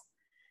 Wow. Yes.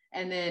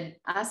 And then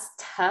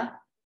asta.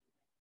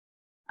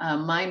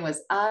 Mine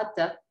was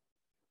ata.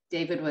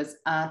 David was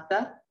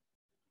ata.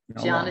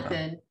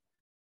 Jonathan,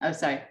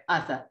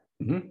 ata.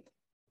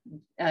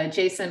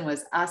 Jason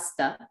was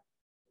asta.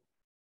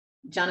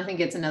 Jonathan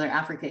gets another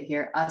affricate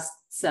here,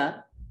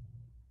 asta.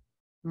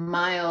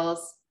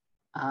 Miles,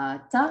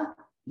 ata.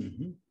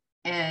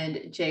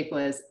 And Jake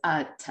was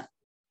ate.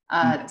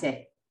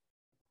 Ate.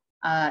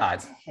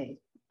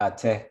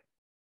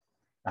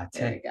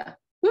 There you go.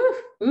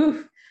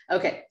 Woof.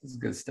 Okay. This is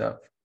good stuff.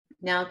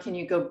 Now, can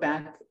you go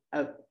back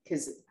up?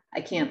 Because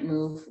I can't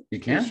move. You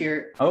can?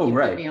 You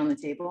right. put me on the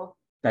table.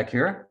 Back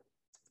here?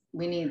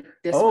 We need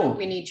this one.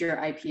 We need your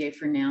IPA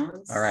for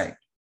nouns. All right.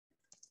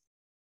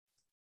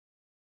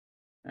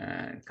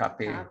 And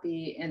copy.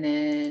 Copy, and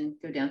then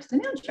go down to the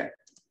noun chart.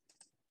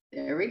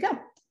 There we go.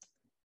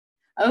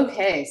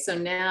 Okay, so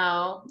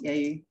now,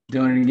 you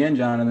doing it again,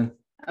 Jonathan.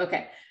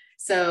 Okay,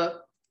 so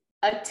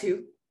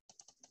atu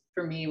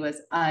for me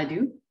was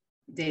adu,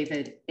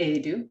 David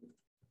edu,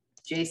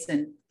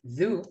 Jason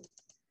zu,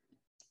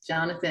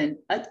 Jonathan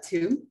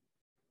atu,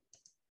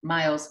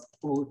 Miles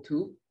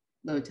otu,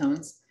 low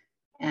tones,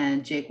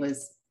 and Jake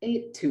was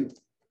etu,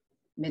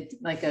 mid,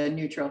 like a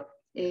neutral,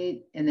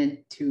 eight, and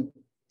then two.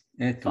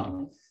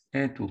 Etu.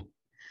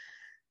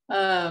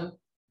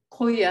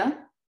 Koya.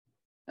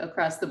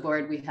 Across the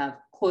board, we have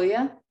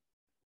koya,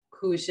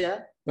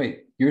 kuja.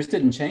 Wait, yours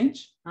didn't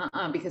change?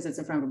 Because it's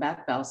in front of a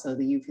back vowel, so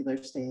the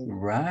uvular stayed.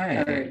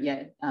 Right.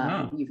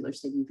 Uvular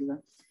stayed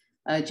uvular.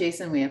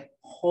 Jason, we have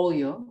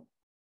hoyo,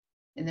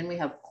 and then we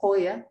have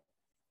koya,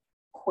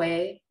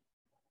 que,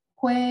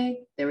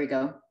 there we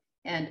go.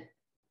 And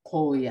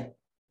koya,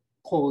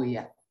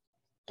 koya.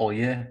 Oh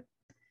yeah.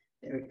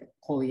 There we go,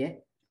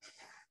 koya.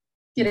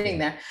 Getting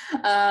there.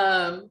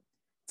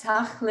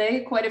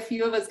 Tachle, quite a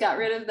few of us got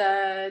rid of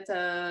that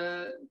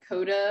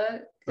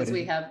coda because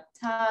we have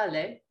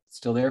tale.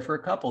 Still there for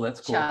a couple,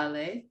 that's cool.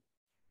 Chale,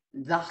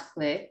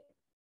 dachle,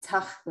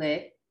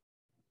 tachle,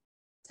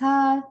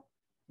 tale.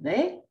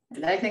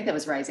 I think that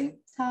was rising.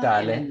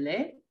 Tale. And then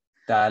le.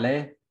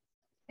 Dale.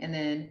 And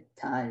then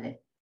tale.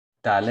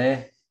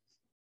 Dale.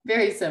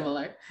 Very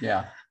similar.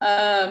 Yeah.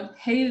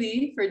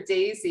 Haley for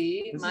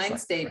Daisy. This Mine like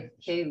stayed French.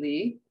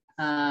 Haley.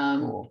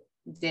 Cool.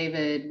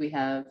 David, we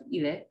have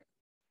Ile.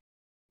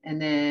 And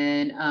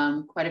then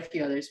quite a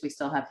few others, we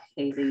still have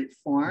Haley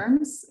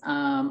forms.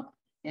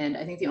 And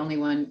I think the only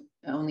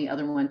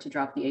other one to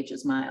drop the H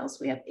is Miles.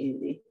 We have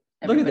Haley.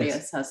 Look at Everybody this.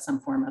 else has some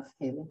form of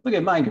Haley. Look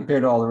at mine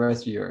compared to all the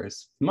rest of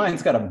yours.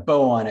 Mine's got a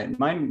bow on it.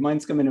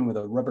 Mine's coming in with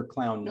a rubber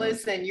clown nose.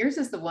 Listen, yours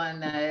is the one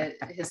that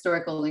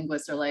historical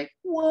linguists are like,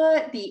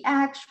 what the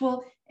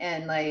actual?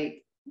 And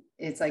like,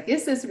 it's like,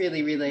 is this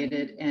really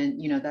related? And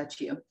you know,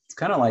 that's you. It's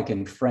kind of like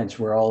in French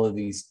where all of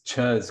these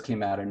ch's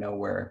came out of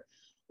nowhere.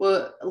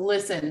 Well,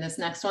 listen, this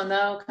next one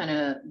though kind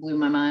of blew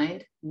my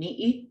mind.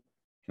 Ni'i,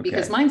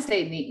 because mine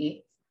stayed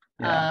Ni'i.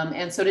 Yeah.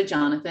 And so did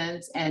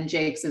Jonathan's, and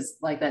Jake's is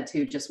like that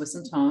too, just with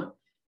some tone.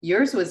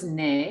 Yours was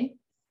ne.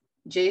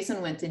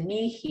 Jason went to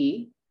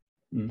nihi,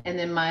 and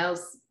then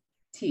Miles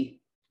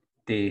T.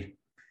 The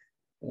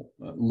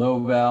low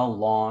vowel,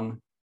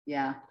 long.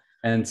 Yeah.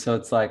 And so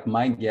it's like,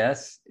 my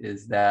guess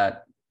is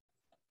that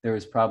there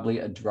was probably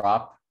a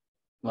drop,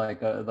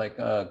 like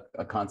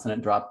a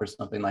consonant drop or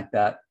something like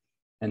that.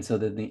 And so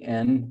that the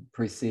N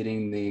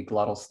preceding the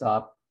glottal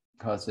stop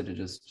caused it to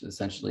just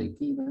essentially,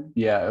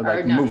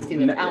 like move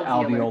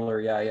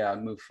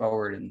alveolar, move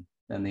forward, and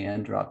then the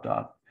N dropped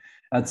off.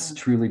 That's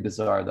truly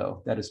bizarre,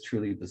 though. That is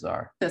truly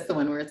bizarre. That's the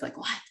one where it's like,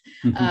 what?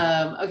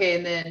 Okay,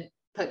 and then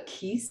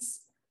pakis.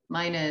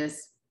 Mine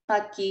is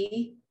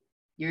paki.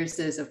 Yours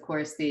is, of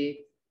course, the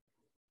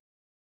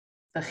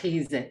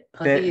parise.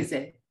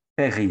 Parise.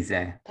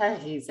 Parise.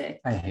 Parise.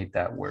 I hate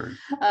that word.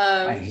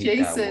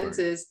 Jason's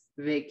is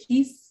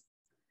vekis.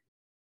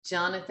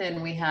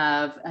 Jonathan, we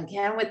have,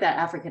 again with that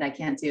African, I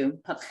can't do.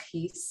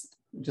 Pakis.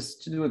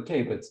 Just to do a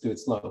K, but let's do it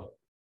slow.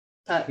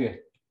 Pakis.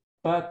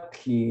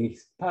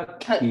 Pakis.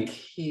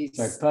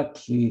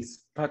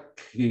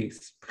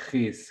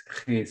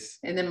 Pakis.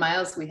 And then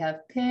Miles, we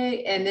have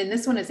pay. And then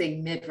this one is a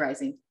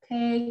mid-rising.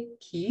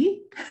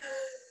 Peki.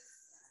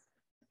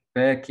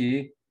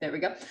 Becky. There we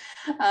go.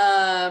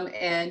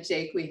 And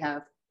Jake, we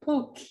have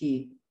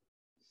pokey.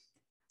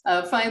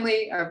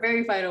 Finally, our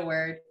very final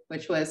word,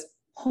 which was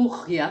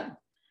hoya.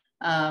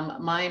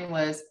 Mine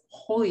was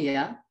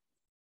hoya.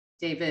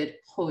 David,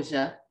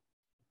 hoja.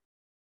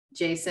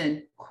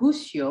 Jason,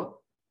 husyo.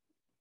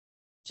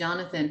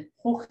 Jonathan,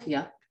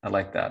 hoya. I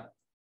like that.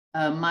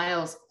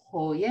 Miles,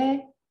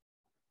 hoye.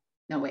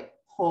 No, wait,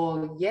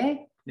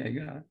 hoye. Yeah,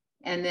 you got it.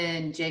 And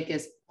then Jake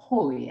is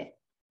hoye.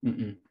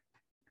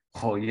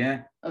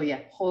 Hoye. Oh yeah,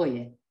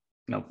 hoye.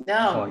 Nope.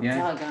 No,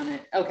 doggone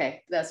it.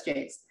 Okay, that's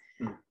Jake's.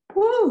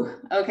 Woo.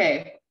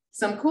 Okay,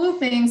 some cool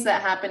things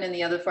that happen in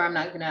the other four. I'm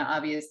not gonna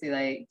obviously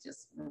like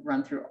just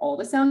run through all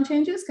the sound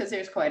changes because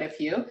there's quite a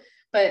few,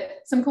 but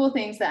some cool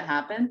things that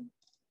happen.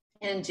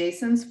 In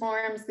Jason's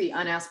forms, the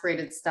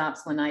unaspirated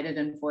stops lenited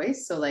in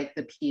voice. So like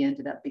the P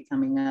ended up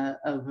becoming a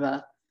V.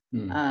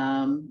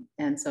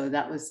 And so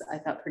that was, I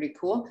thought, pretty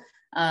cool.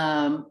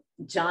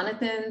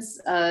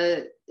 Jonathan's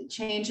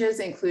changes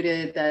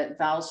included that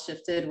vowels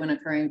shifted when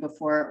occurring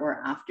before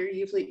or after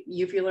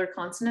uvular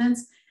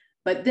consonants,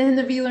 but then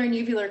the velar and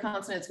uvular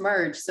consonants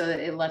merged, so that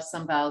it left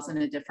some vowels in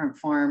a different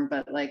form,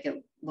 but like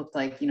it looked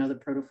like, you know, the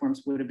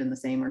protoforms would have been the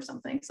same or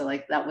something. So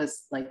like that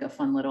was like a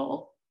fun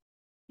little,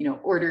 you know,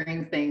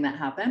 ordering thing that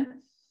happened.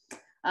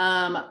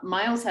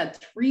 Miles had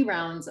 3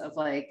 rounds of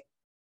like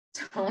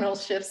tonal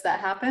shifts that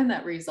happened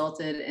that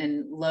resulted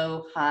in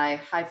low,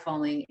 high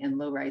falling, and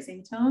low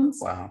rising tones.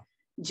 Wow.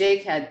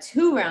 Jake had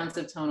 2 rounds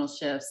of tonal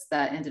shifts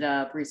that ended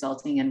up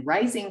resulting in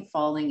rising,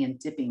 falling, and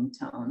dipping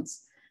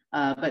tones.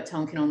 But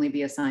tone can only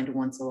be assigned to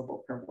 1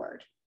 syllable per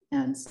word.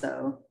 And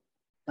so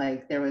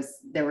like there were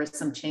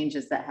some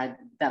changes that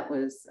happened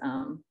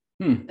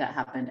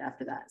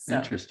after that. So,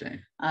 interesting.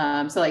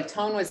 So like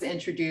tone was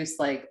introduced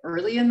like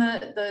early in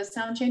the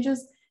sound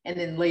changes. And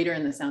then later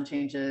in the sound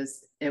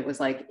changes, it was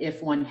like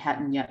if one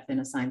hadn't yet been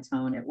assigned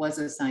tone, it was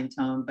assigned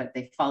tone, but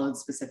they followed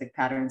specific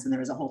patterns and there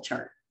was a whole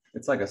chart.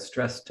 It's like a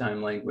stress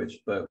time language,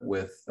 but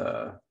with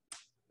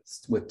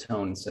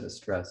tone instead of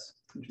stress.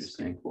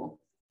 Interesting. Cool.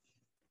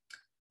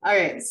 All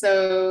right,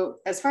 so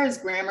as far as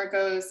grammar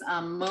goes,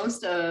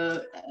 most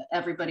of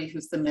everybody who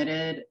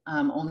submitted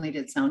only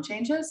did sound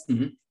changes.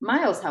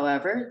 Miles,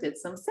 however, did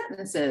some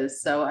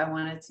sentences. So I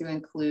wanted to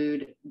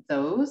include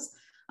those.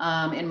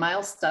 And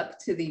Miles stuck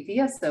to the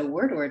VSO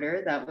word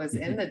order that was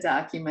in the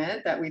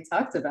document that we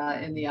talked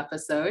about in the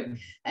episode.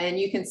 And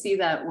you can see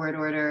that word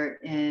order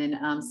in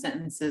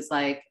sentences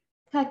like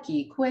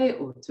kaki kwe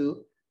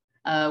utu,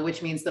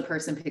 which means the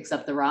person picks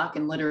up the rock,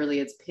 and literally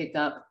it's pick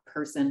up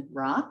person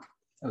rock.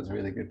 That was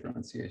really good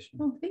pronunciation.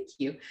 Oh, thank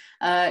you.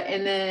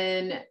 And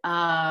then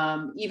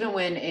even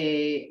when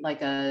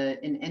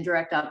an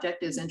indirect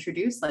object is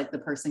introduced, like the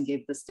person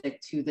gave the stick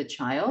to the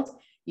child,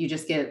 you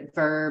just get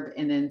verb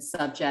and then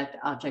subject,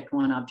 object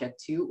one, object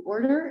two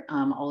order,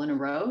 all in a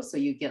row. So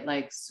you get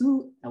like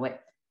su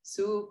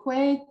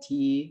kwe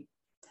ti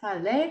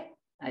tale.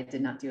 I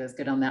did not do as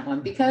good on that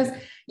one because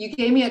you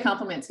gave me a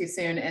compliment too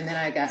soon, and then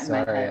I got in my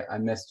head. Sorry, I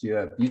messed you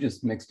up. You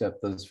just mixed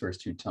up those first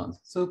two tones.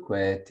 Su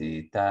kwe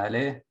ti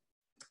tale.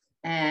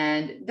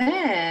 And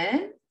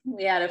then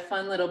we had a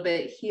fun little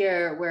bit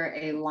here where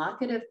a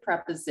locative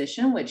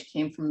preposition, which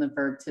came from the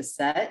verb to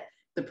set,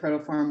 the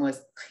protoform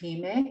was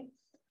khime,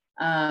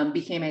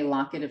 became a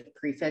locative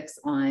prefix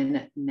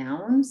on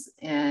nouns.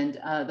 And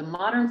the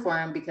modern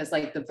form, because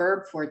like the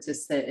verb for to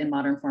sit in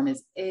modern form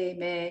is e,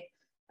 me,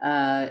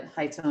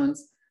 high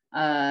tones.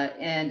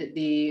 And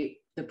the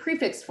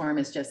prefix form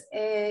is just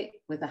e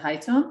with a high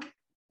tone,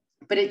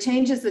 but it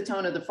changes the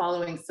tone of the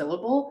following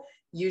syllable.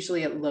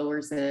 Usually it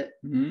lowers it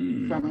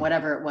from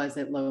whatever it was,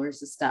 it lowers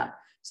the step.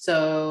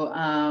 So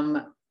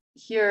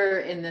here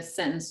in this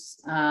sentence,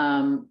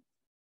 will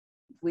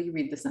you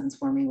read the sentence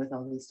for me with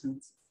all these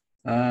tones?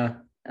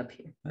 Up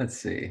here. Let's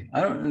see.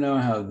 I don't know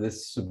how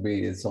this would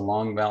be. It's a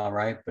long vowel,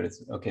 right? But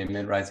it's okay,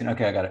 mid-rising.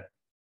 Okay, I got it.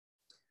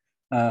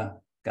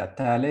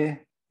 Katale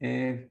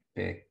e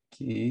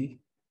peki.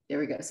 There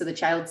we go. So the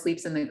child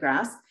sleeps in the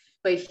grass.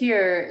 But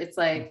here it's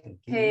like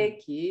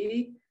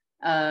peki.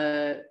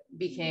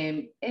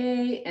 Became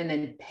a and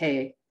then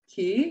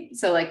peki.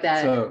 So like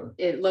that, so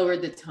it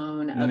lowered the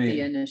tone of the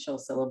initial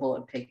syllable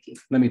of peki.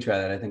 Let me try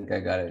that. I think I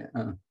got it.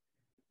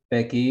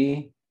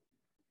 Peki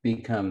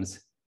becomes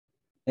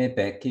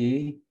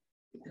epeki.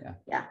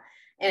 Yeah.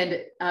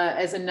 And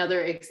as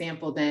another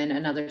example, then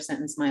another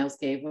sentence Miles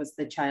gave was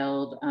the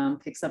child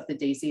picks up the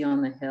daisy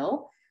on the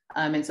hill.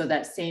 And so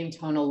that same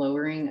tonal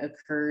lowering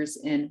occurs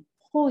in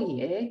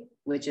hoye,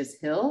 which is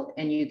hill,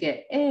 and you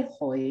get e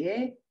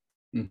hoye.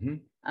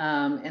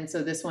 And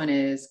so this one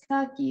is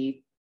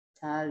kaki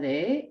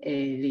tale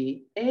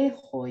eli e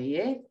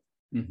hoye.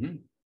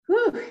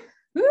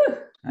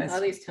 Nice. All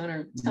these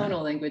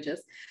tonal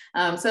languages.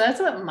 So that's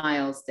what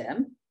Miles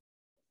did.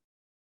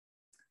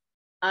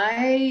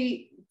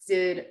 I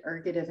did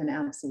ergative and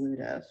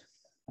absolutive.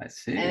 I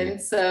see.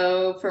 And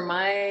so for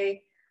my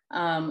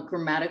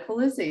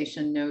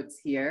grammaticalization notes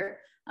here,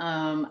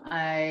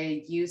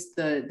 I used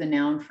the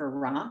noun for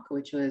rock,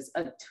 which was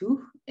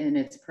atu in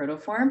its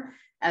protoform,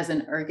 as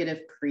an ergative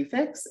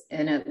prefix,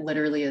 and it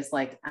literally is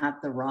like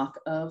at the rock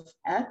of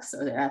X,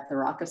 or at the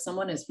rock of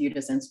someone is viewed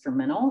as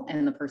instrumental,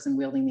 and the person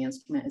wielding the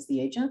instrument is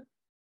the agent.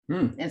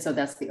 And so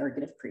that's the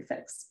ergative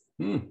prefix.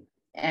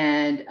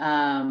 And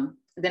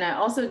then I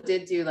also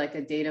did do like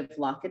a dative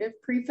locative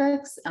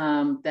prefix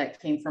that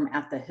came from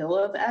at the hill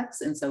of X,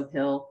 and so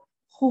hill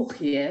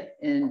hochje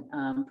in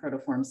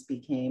protoforms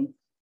became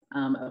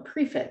a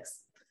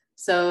prefix.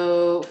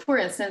 So for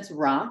instance,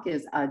 rock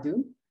is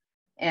adu.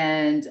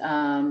 And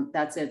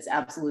that's its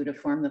absolutive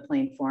form, the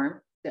plain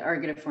form. The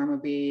ergative form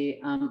would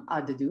be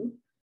adadu.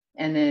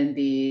 And then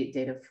the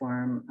dative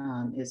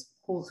form is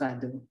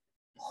hugadu.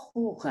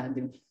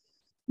 Hugadu.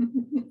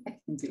 I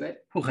can do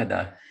it.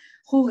 Hugada.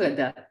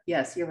 Hugada.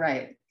 Yes, you're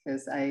right,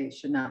 because I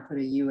should not put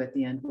a U at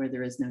the end where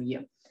there is no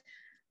U.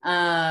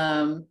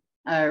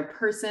 Our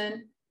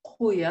person,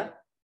 huya,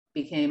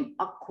 became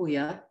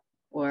akuya,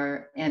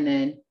 and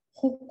then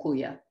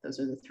hukuya. Those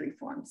are the three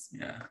forms.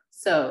 Yeah.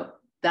 So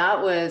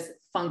that was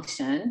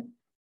function.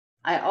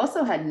 I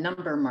also had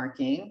number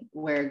marking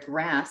where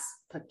grass,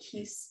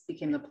 pakis,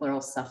 became the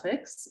plural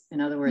suffix. In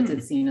other words,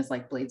 it's seen as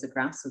like blades of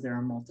grass, so there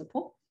are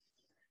multiple.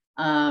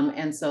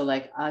 And so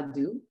like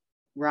adu,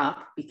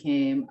 rock,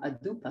 became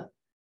adupa,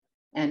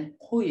 and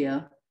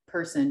huya,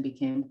 person,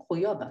 became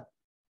huyaba.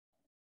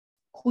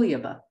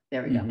 Huyaba,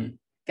 there we go.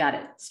 Got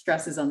it.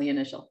 Stress is on the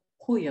initial.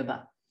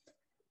 Huyaba,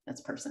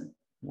 that's person.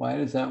 Why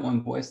does that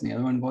one voice and the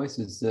other one voice?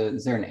 Is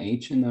there an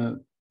H in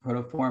the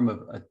protoform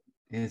of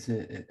is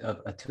it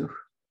of atu?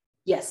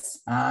 Yes.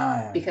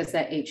 Because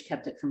that H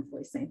kept it from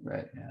voicing.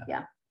 Right.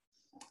 Yeah.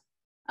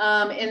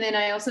 And then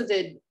I also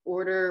did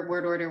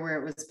word order where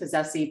it was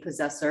possessee,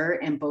 possessor,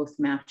 and both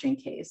matching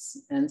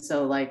case. And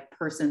so like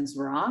person's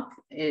rock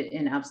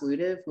in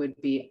absolutive would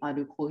be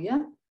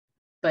adukuya.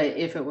 But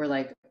if it were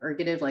like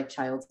ergative, like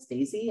child's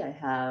daisy, I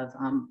have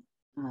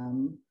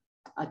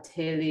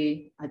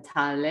ateli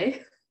atale.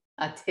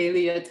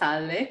 Atelia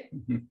tale,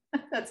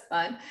 that's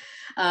fun.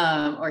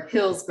 Or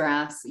hills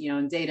grass,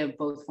 in dative,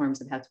 both forms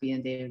would have to be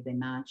in dative, they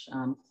match.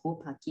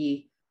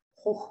 Hopaki,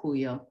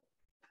 hohuyo.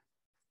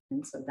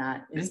 And so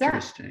that is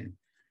interesting. That.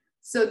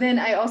 So then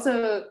I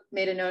also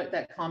made a note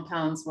that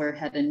compounds were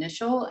head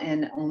initial,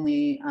 and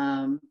only,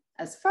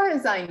 as far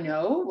as I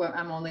know,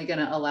 I'm only going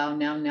to allow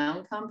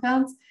noun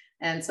compounds.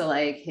 And so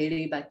like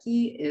Heli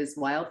Baki is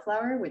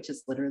wildflower, which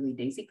is literally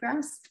daisy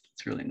grass.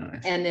 It's really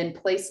nice. And then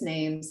place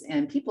names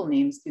and people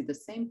names do the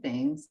same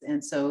things.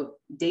 And so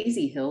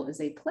Daisy Hill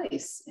is a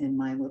place in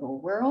my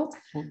little world.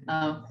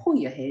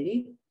 Huya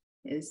Heli.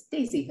 is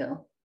Daisy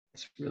Hill.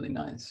 It's really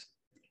nice.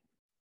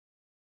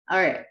 All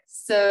right,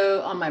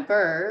 so on my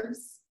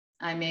verbs,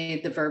 I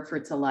made the verb for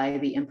to lie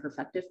the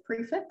imperfective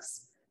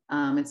prefix.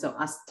 And so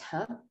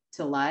asta,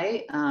 to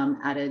lie,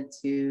 added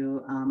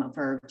to a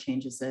verb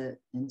changes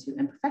it into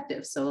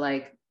imperfective. So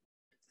like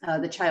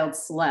the child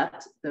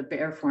slept, the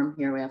bare form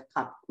here we have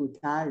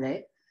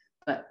kaputale,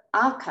 but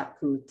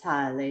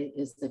akaputale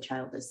is the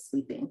child is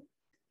sleeping.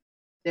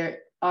 There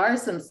are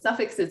some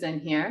suffixes in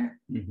here,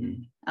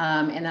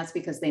 and that's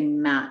because they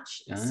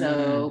match.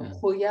 So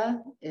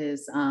puya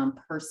is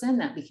person,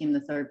 that became the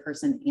third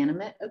person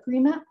animate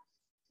agreement,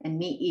 and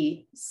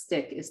ni'i,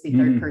 stick, is the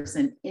third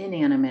person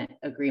inanimate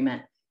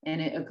agreement, and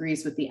it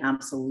agrees with the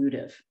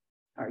absolutive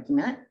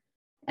argument.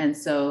 And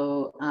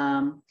so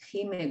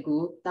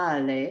himegu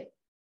tale,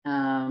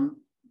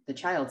 the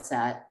child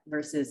sat,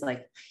 versus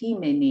like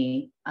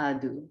himeni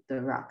adu,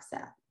 the rock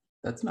sat.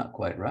 That's not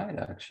quite right,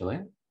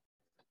 actually.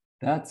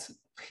 That's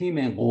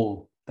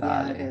himegu tale.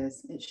 Yeah, it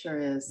is. It sure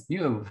is.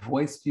 You have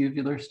voiced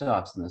uvular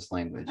stops in this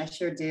language. I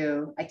sure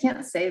do. I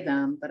can't say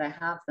them, but I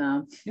have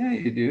them. Yeah,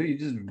 you do. You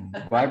just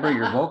vibrate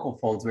your vocal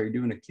folds while you're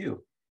doing a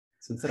cue.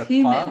 So instead of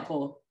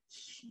himegu.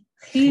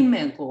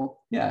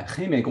 Yeah,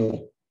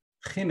 himegu.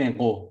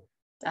 Himegu.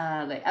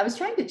 I was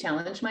trying to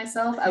challenge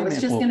myself. I was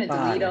just going to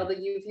delete all the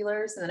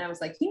uvulars, and then I was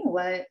like, you know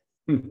what?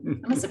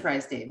 I'm a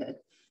surprise, David.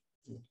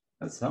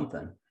 That's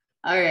something.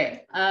 All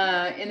right.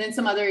 And then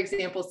some other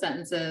example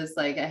sentences,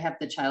 like I have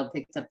the child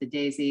picked up the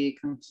daisy,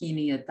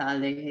 kankini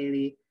atale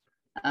heli,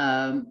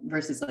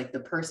 versus like the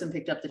person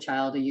picked up the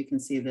child, and you can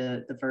see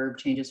the verb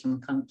changes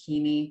from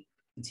kankini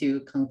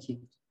to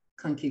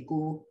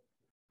kankigu,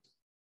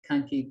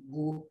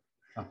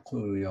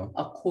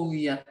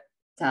 akuya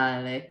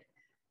tale.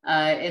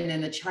 And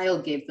then the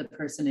child gave the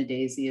person a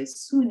daisy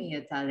as suni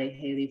atale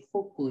heli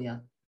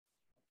fukuya.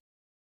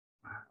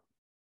 Wow.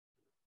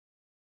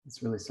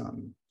 It's really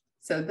something.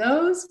 So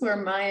those were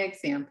my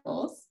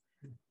examples.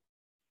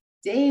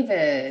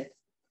 David,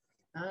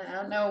 I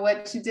don't know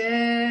what you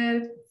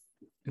did.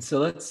 So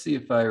let's see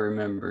if I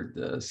remembered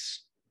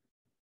this.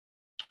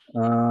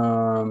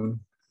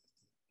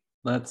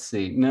 Let's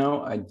see.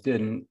 No, I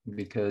didn't,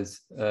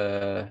 because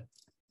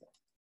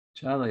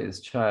Charlie is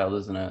child,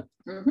 isn't it?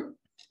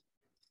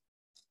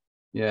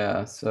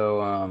 Yeah,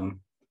 so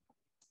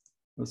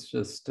let's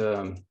just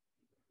do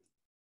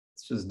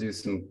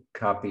some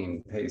copy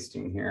and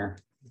pasting here.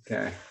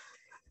 Okay.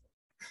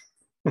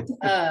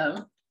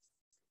 We're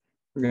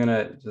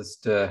gonna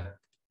just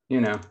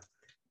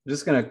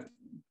just gonna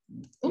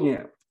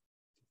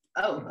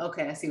Oh,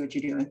 okay, I see what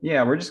you're doing.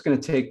 Yeah, we're just gonna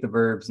take the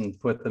verbs and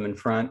put them in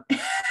front.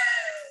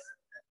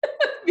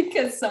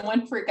 Because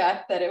someone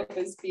forgot that it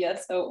was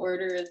BSO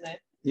order, isn't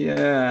it?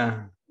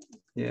 Yeah.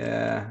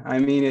 I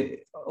mean,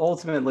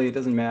 ultimately it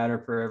doesn't matter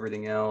for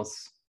everything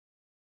else.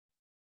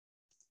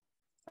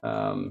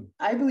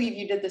 I believe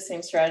you did the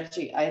same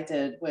strategy I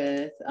did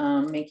with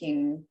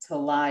making to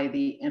lie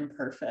the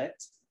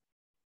imperfect.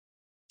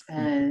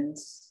 And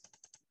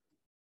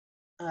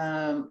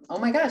oh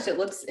my gosh,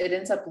 it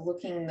ends up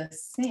looking the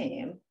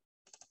same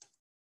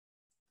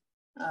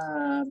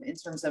in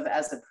terms of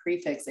as a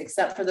prefix,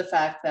 except for the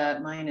fact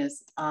that mine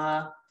is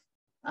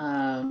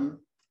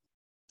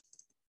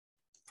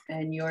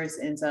and yours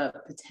ends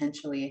up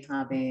potentially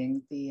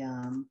having the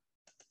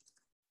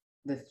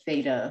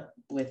theta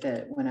with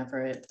it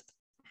whenever it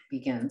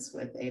begins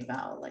with a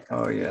vowel. Like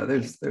oh yeah,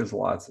 there's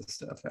lots of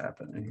stuff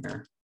happening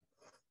here.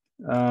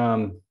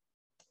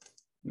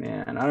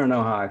 Man, I don't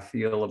know how I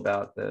feel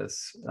about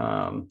this.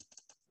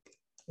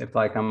 If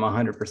like I'm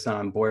 100%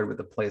 on board with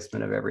the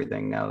placement of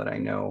everything now that I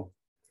know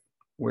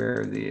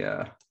where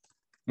the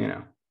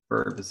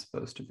verb is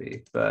supposed to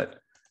be, but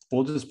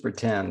we'll just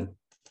pretend.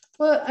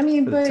 Well, I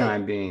mean, for the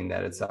time being,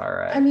 that it's all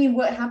right. I mean,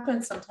 what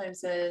happens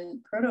sometimes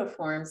in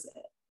protoforms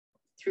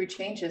through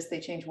changes, they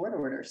change word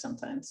order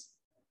sometimes.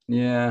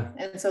 Yeah.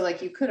 And so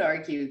like you could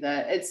argue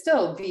that it's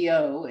still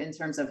VO in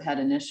terms of head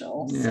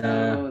initial. Yeah.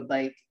 So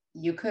like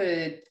you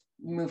could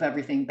move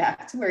everything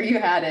back to where you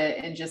had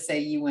it and just say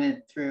you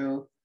went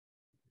through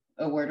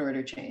a word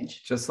order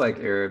change. Just like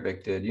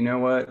Arabic did. You know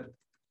what?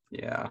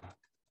 Yeah.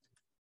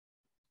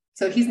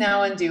 So he's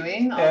now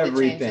undoing all the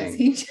changes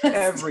he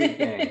just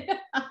did.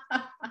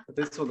 But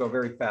this will go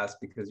very fast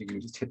because you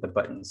can just hit the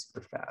button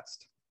super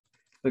fast.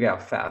 Look how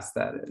fast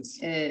that is.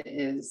 It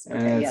is.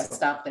 Okay, yeah,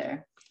 stop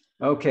there.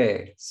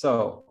 Okay,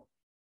 so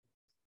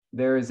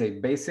there is a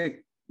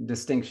basic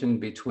distinction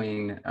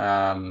between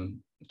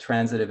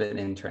transitive and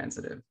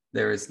intransitive.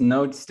 There is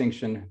no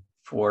distinction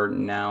for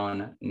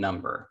noun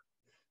number,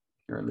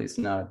 or at least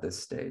not at this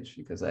stage,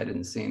 because I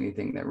didn't see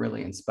anything that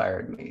really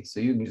inspired me. So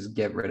you can just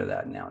get rid of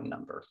that noun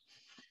number.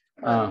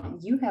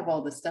 You have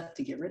all the stuff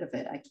to get rid of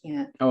it. I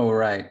can't. Oh,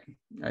 right.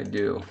 I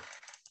do.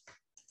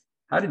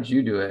 How did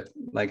you do it?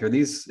 Like, are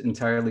these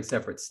entirely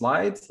separate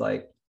slides?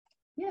 Like,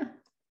 yeah.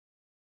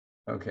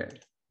 Okay.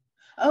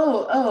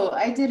 Oh,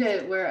 I did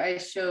it where I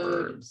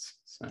showed verbs,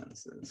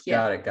 sentences.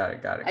 Yeah.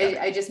 Got it.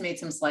 I just made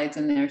some slides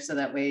in there so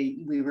that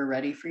way we were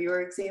ready for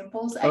your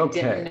examples. Okay.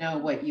 I didn't know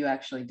what you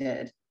actually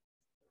did.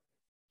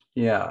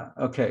 Yeah.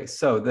 Okay.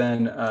 So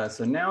then,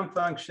 so noun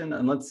function,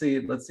 and let's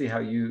see how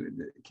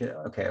you.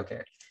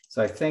 Okay.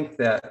 So I think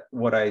that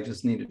what I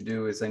just need to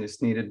do is I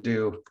just need to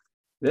do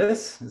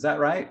this. Is that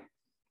right?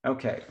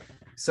 Okay.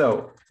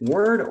 So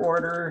word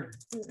order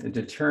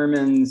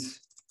determines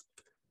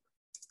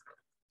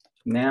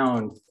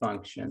noun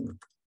function.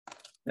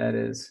 That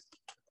is,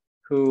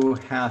 who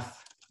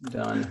hath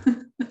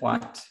done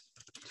what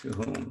to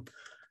whom.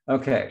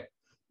 Okay.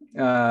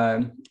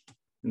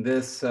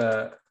 This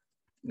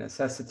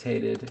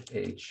necessitated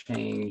a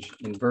change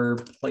in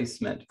verb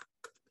placement,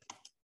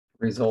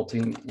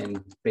 resulting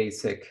in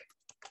basic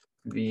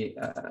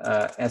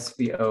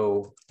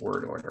SVO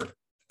word order.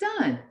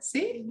 Done.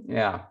 See?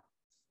 Yeah.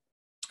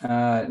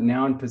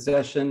 Noun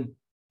possession,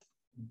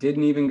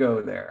 didn't even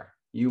go there.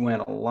 You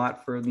went a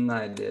lot further than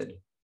I did,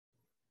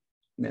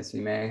 Missy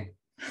May.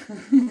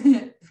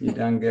 You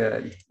done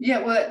good.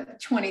 Yeah, what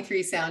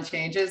 23 sound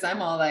changes?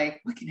 I'm all like,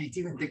 what can I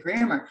do with the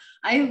grammar?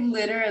 I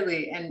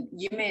literally, and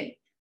you may,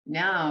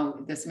 now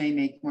this may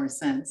make more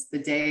sense. The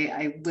day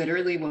I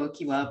literally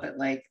woke you up at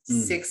like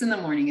 6 in the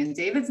morning, and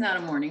David's not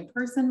a morning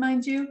person,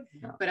 mind you,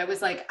 but I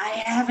was like, I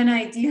have an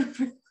idea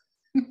for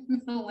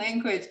the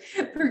language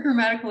for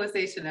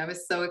grammaticalization. I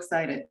was so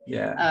excited.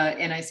 Yeah.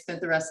 And I spent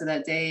the rest of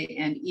that day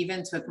and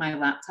even took my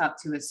laptop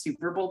to a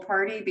Super Bowl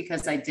party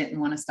because I didn't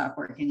want to stop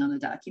working on the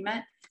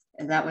document.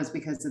 And that was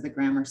because of the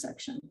grammar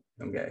section.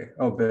 Okay.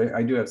 Oh, but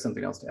I do have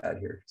something else to add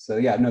here. So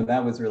yeah, no,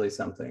 that was really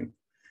something.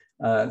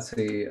 Let's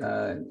see,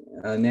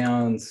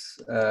 nouns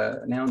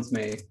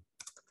may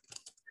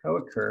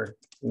co-occur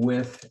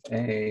with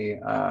a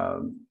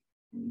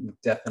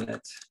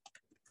definite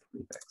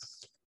prefix.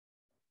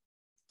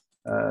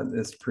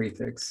 This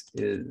prefix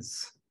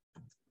is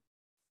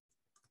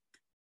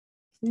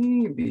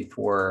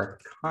before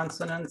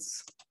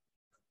consonants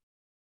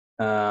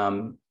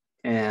and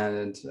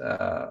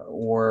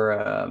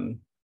or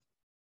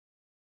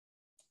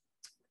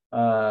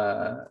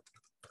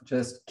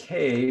just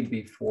K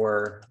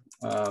before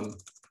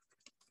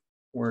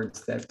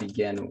words that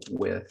begin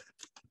with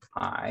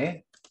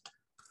I,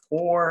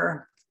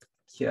 or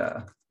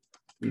Kya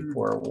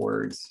before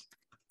words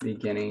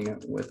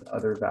beginning with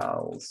other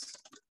vowels.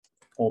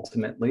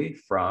 Ultimately,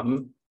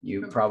 from,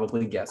 you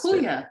probably guessed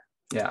Kuya. it.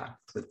 Yeah.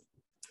 So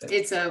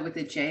it's with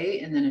a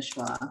J and then a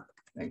schwa.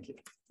 Thank you.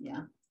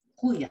 Yeah.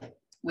 Kuya,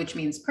 which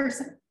means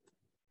person.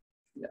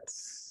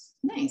 Yes.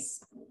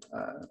 Nice.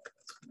 From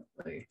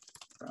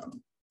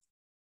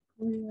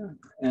Kuya.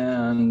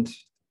 And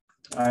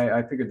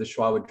I figured the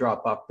schwa would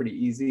drop off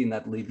pretty easy and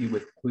that'd leave you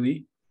with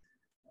kui.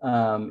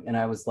 And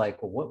I was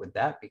like, well, what would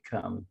that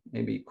become?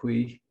 Maybe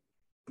kui.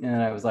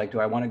 And I was like, do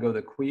I want to go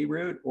the kui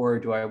route or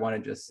do I want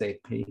to just say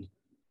p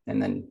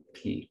and then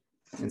p?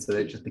 And so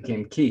it just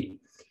became ki.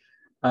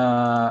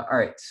 All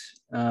right,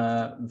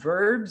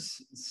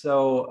 verbs.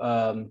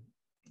 So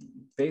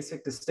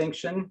basic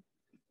distinction,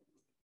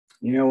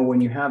 you know,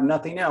 when you have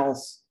nothing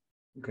else,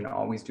 you can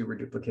always do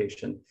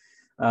reduplication.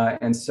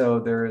 And so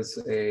there is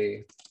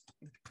a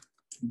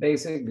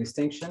basic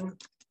distinction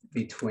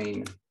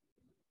between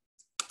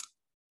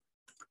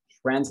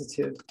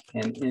transitive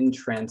and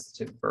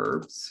intransitive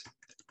verbs.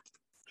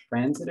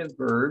 Transitive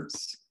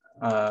verbs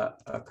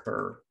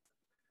occur,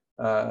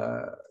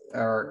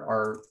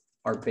 are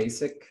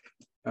basic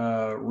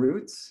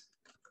roots.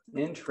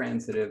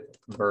 Intransitive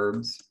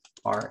verbs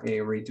are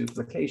a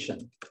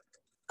reduplication.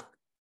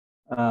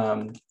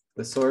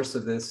 The source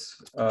of this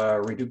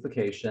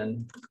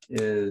reduplication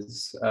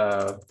is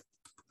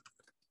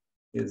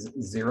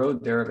zero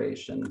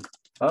derivation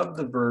of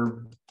the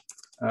verb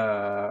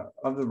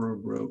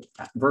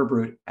verb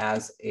root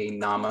as a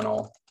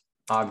nominal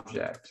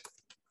object.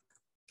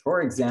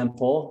 For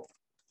example,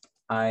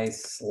 I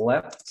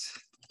slept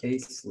a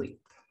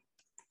sleep.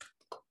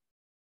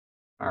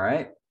 All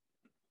right.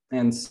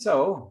 And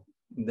so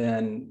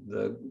then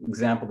the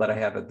example that I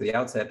have at the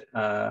outset,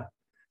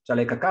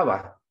 chale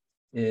kakaba,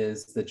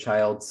 is the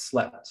child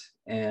slept.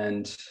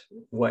 And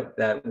what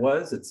that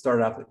was, it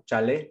started off with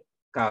chale,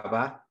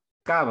 kaba,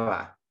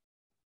 kaba.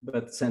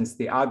 But since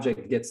the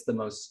object gets the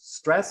most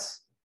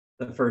stress,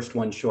 the first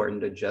one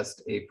shortened to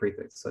just a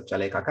prefix. So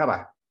chale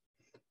kakaba,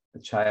 the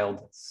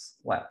child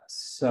slept.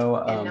 So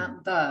and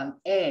not the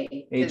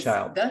a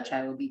child. The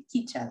child will be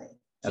kichale.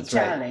 That's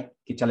right.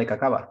 Kichale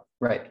kakaba.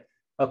 Right.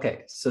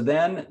 Okay. So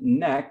then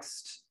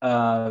next,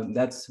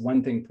 that's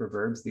one thing for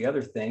verbs. The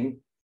other thing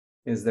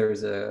is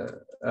there's a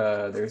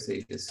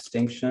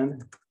distinction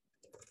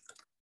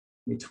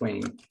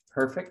between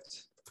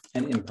perfect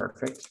and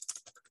imperfect.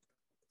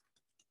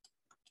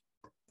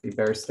 The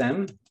bare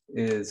stem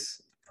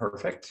is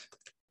perfect.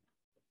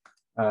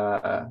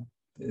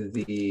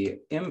 The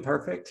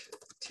imperfect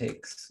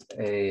takes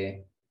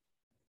a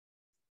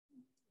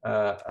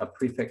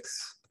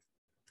prefix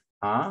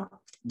a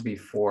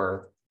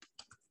before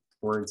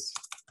words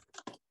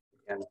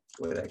begin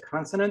with a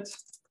consonant,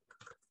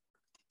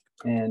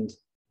 and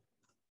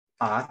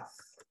ath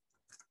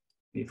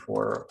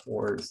before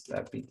words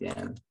that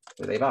begin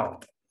with a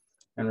vowel.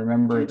 And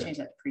remember, can I change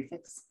that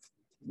prefix?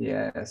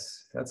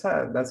 Yes,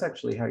 that's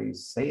actually how you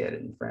say it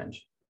in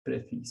French.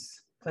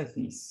 prefice.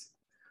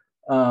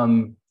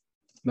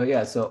 But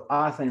yeah, so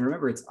oth, and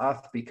remember it's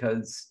oth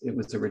because it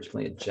was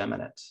originally a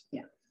geminate.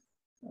 Yeah.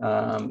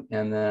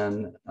 And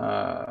then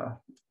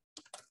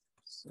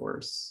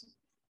source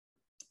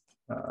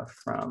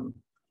from.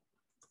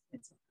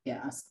 It's,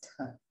 yeah,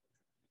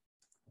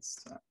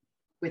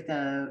 with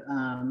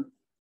a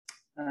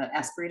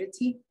aspirated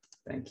T.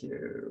 Thank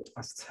you.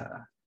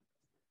 Asta.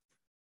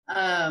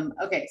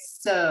 Okay,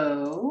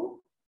 so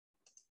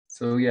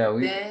yeah,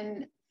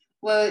 then,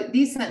 well,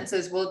 these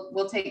sentences,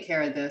 we'll take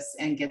care of this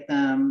and get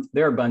them.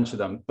 There are a bunch of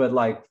them, but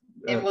like.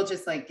 And we'll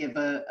just like give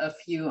a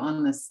few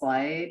on the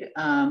slide.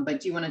 But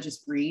do you want to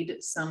just read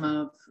some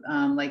of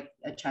like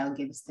a child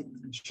gave a stick?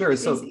 Sure.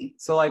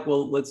 So like,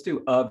 well, let's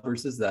do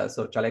versus the.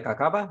 So chale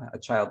cacaba, a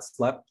child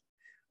slept.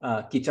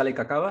 Kichale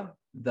cacaba,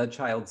 the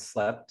child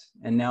slept.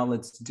 And now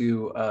let's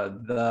do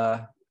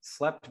the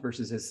slept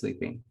versus his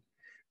sleeping.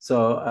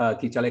 So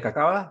kichale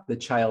cacaba, the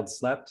child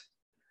slept.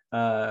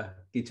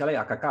 Kichale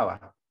acacaba,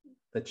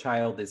 the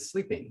child is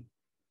sleeping.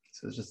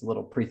 So it's just a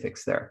little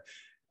prefix there.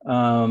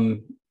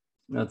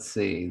 Let's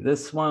see,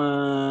 this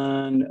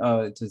one,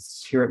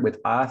 just hear it with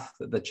ath,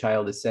 the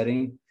child is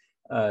setting.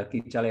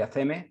 Kichale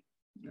atheme,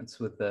 that's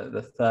with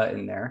the th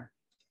in there.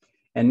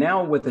 And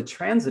now with the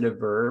transitive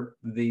verb,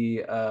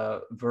 the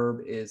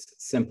verb is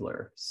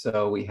simpler.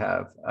 So we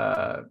have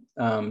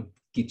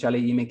kichale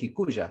ime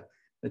kikuja,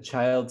 the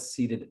child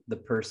seated the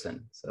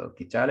person. So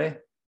kichale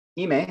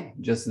ime,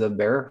 just the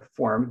bare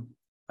form,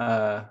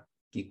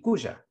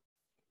 kikuja.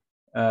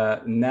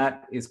 And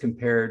that is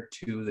compared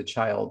to the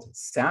child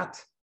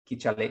sat,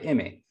 kichale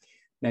eme.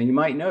 Now you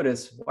might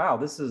notice, wow,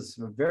 this is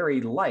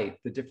very light.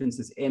 The difference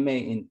is eme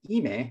and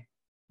ime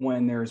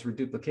when there's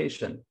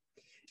reduplication.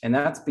 And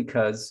that's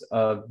because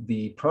of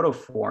the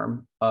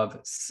protoform of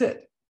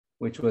sit,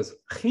 which was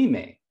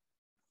chime.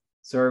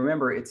 So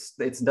remember, it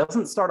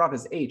doesn't start off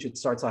as H, it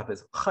starts off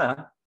as ch.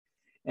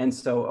 And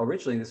so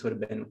originally this would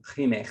have been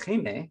chime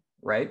chime,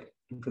 right?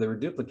 For the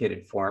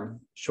reduplicated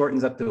form,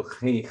 shortens up to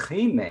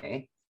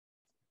chime.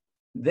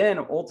 Then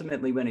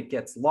ultimately when it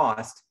gets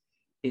lost,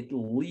 it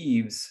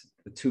leaves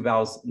the two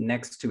vowels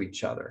next to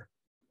each other.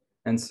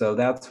 And so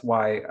that's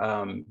why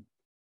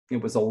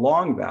it was a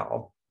long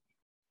vowel,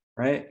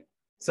 right?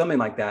 Something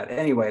like that.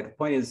 Anyway, the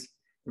point is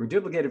the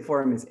reduplicated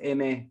form is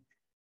eme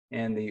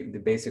and the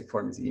basic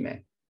form is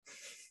ime.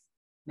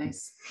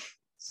 Nice.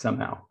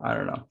 Somehow, I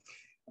don't know.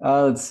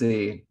 Let's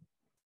see.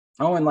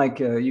 Oh, and like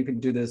you can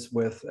do this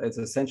with, it's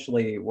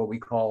essentially what we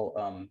call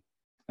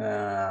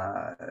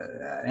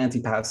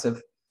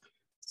anti-passive.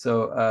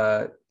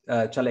 So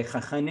chale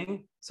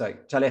chachane,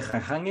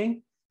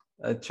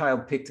 a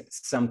child picked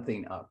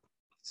something up.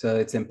 So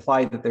it's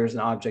implied that there's an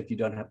object, you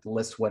don't have to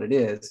list what it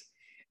is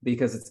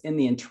because it's in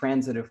the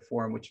intransitive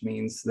form, which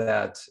means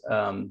that,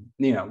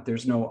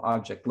 there's no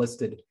object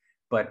listed,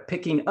 but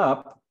picking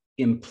up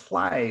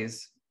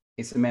implies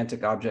a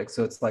semantic object.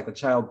 So it's like a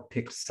child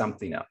picked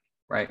something up,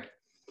 right?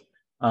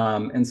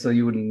 And so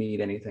you wouldn't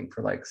need anything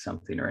for like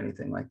something or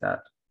anything like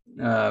that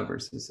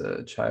versus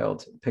a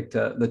child picked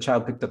up, the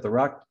child picked up the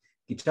rock.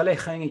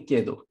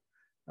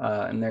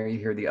 And there you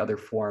hear the other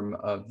form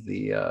of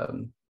the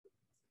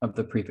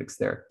prefix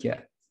there,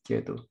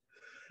 quieto.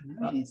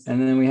 Nice.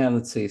 And then we have,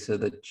 let's see, so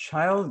the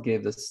child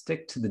gave the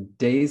stick to the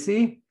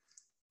daisy.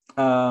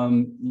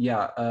 So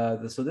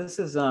this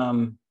is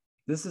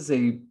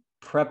a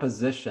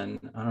preposition.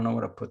 I don't know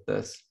where to put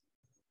this.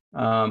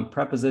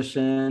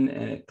 Preposition,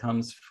 and it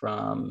comes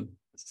from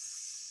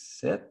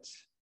sit.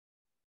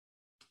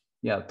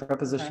 Yeah,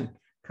 preposition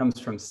comes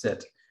from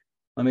sit.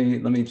 Let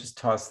me just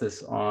toss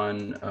this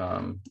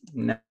on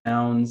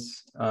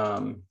nouns.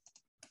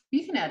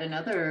 You can add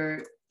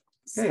another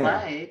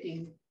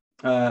slide.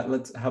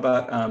 How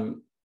about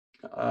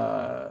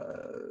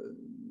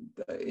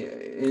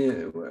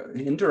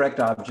indirect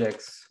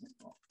objects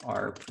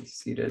are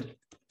preceded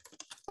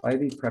by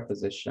the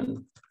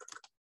preposition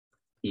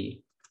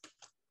e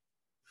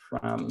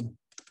from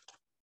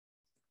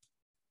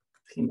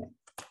female.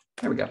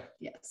 There we go.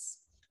 Yes.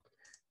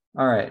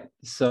 All right.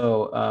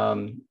 So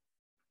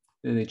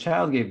the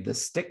child gave the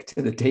stick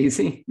to the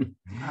daisy.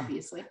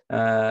 Obviously.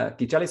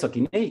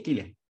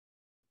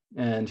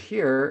 And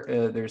here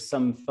there's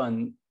some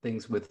fun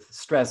things with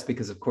stress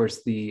because, of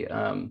course, the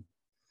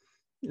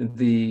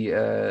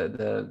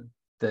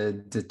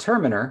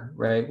determiner,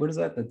 right? What is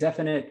that? The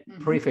definite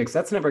prefix.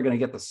 That's never going to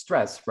get the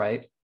stress,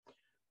 right?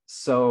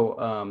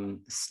 So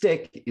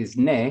stick is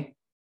ne,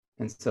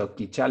 and so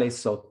kichale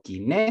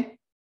sokine.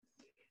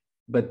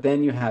 But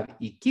then you have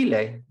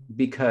ikile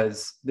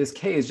because this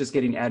K is just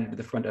getting added to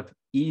the front of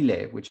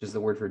ile, which is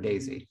the word for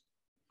daisy.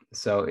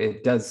 So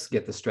it does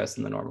get the stress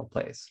in the normal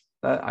place.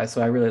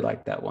 So I really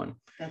like that one.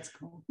 That's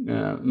cool.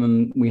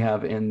 We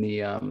have in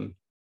the,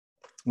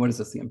 what is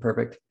this, the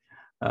imperfect?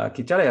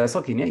 Kichale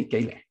asokine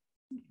ikile.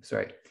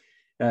 Sorry.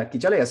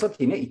 Kichale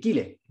asokine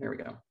ikile. There we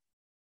go.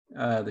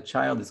 The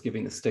child is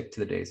giving the stick to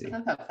the daisy. I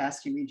love how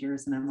fast you read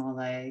yours, and I'm all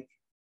like,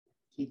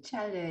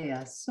 kichale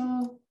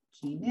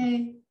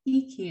asokine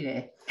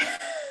ikile.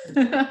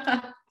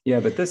 Yeah,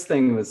 but this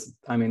thing was,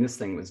 I mean, this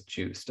thing was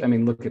juiced. I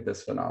mean, look at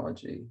this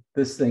phonology.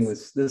 This thing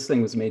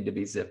was made to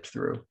be zipped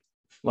through.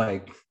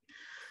 Like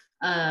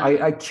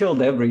I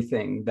killed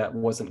everything that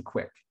wasn't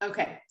quick.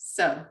 Okay,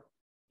 so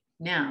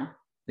now,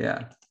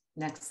 yeah.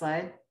 Next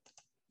slide.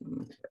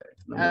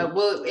 Okay.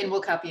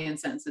 We'll copy in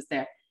sentences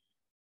there.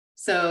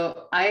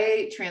 So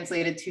I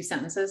translated 2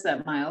 sentences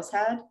that Miles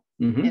had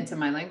into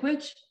my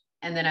language,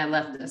 and then I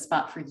left a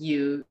spot for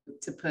you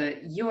to put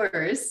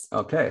yours.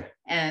 Okay.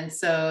 And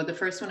so the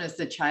first one is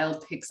the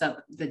child picks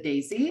up the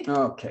daisy.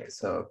 Okay,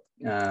 so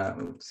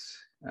Kichale.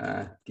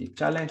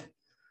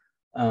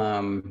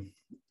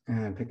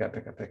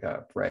 Pick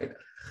up, right.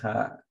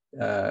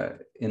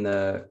 In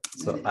the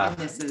and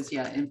this is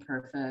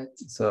imperfect.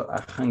 So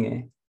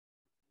ahange.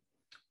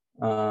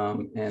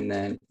 And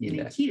then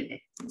kile,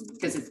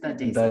 because it's the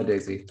daisy. The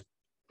daisy.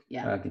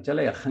 Yeah.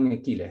 Kichale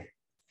ahange kile.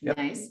 Yep.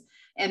 Nice.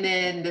 And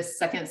then the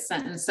second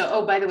sentence.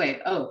 So, by the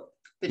way,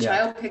 the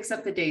child picks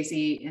up the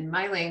daisy. In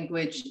my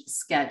language,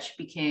 sketch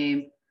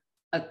became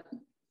I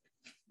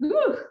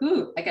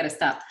gotta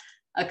stop.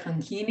 A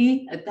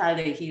kankini, a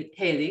tale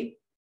heli.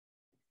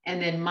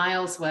 And then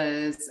Miles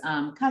was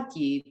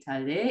kaki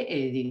tale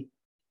eri.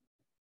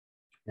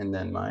 And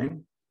then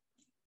mine.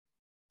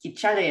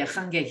 Kichale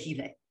ahange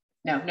hile.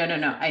 No.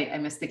 I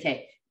missed the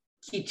K.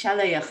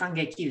 Kichale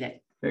ahange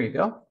kile. There you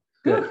go.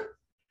 Good.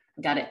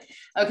 Got it.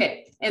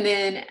 Okay. And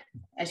then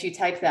as you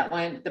type that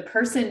one, the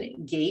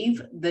person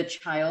gave the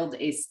child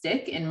a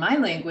stick. In my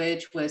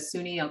language was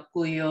suni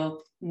akuyo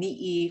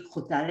ni'i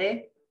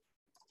hotare.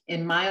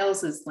 In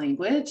Miles's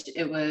language,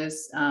 it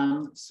was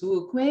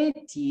suque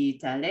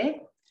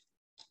titale.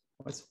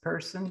 What's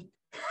person?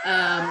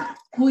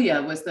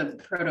 Kuya was the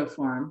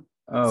protoform.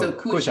 Oh, so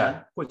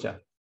kusha.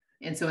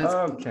 And so it's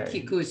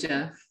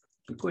kikusha.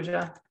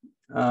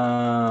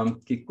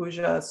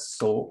 Kikusha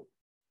so.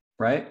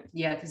 Right?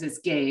 Yeah, because it's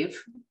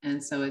gave,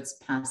 and so it's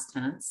past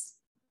tense.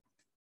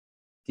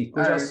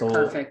 Kikusha so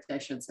perfect, I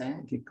should say.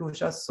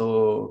 Kikusha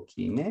so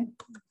kine.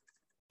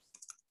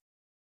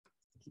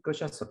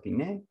 Kikusha so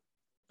kine.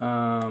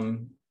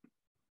 Ikichale.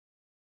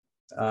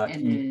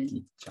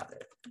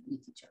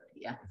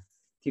 Yeah.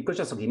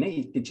 Kikusha so kine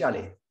ikichale.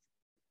 There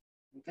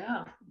you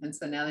go. And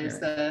so now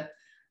there's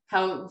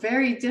how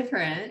very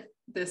different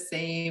the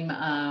same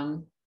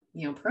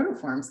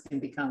protoforms can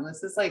become.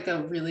 This is like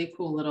a really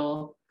cool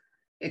little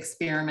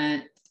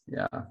experiment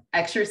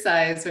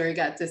exercise where we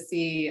got to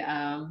see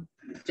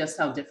just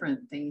how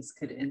different things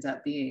could end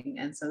up being,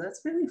 and so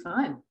that's really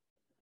fun.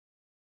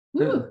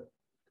 Woo.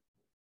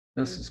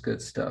 This is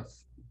good stuff.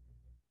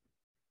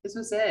 This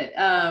was it.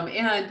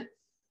 And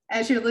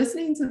as you're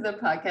listening to the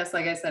podcast,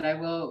 like I said, I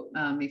will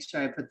make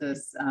sure I put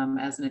this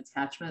as an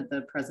attachment,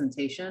 the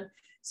presentation,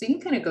 so you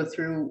can kind of go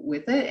through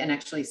with it and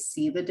actually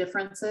see the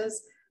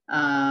differences.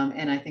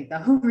 And I think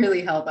that will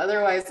really help.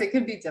 Otherwise, it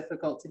could be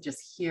difficult to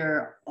just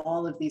hear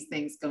all of these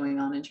things going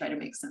on and try to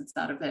make sense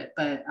out of it.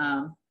 But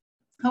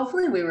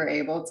hopefully we were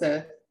able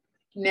to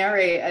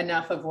narrate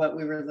enough of what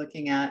we were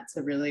looking at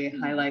to really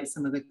highlight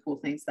some of the cool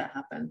things that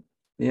happen.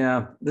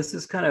 Yeah, this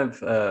is kind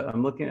of,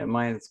 I'm looking at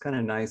mine, it's kind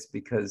of nice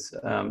because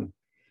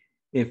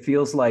it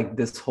feels like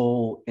this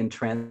whole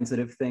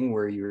intransitive thing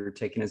where you're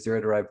taking a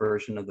zero-derived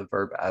version of the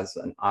verb as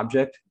an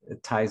object,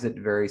 it ties it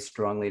very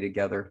strongly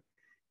together,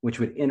 which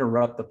would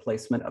interrupt the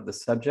placement of the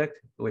subject,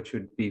 which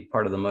would be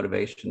part of the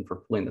motivation for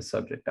pulling the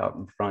subject out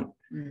in front.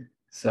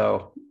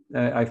 So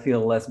I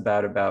feel less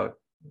bad about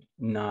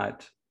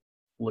not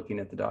looking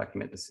at the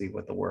document to see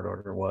what the word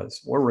order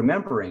was, or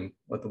remembering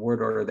what the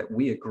word order that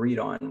we agreed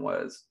on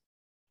was.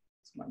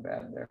 It's my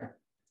bad there.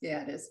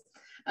 Yeah, it is.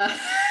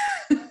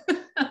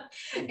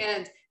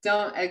 And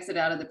don't exit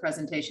out of the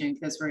presentation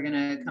because we're going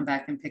to come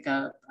back and pick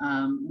up.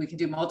 We can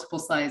do multiple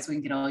slides. We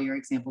can get all your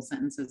example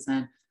sentences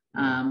in.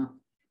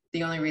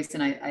 The only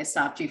reason I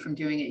stopped you from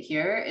doing it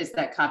here is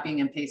that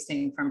copying and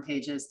pasting from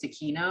Pages to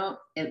Keynote,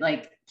 it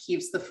like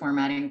keeps the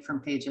formatting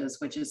from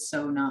Pages, which is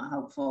so not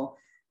helpful,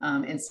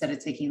 instead of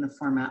taking the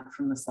format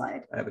from the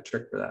slide. I have a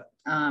trick for that.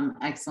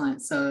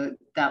 Excellent. So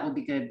that will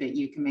be good, but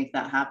you can make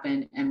that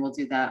happen, and we'll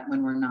do that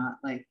when we're not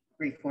like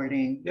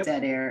recording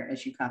dead air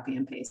as you copy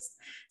and paste.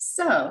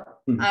 So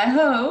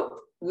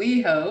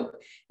we hope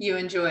you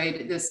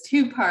enjoyed this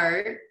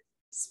 2-part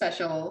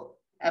special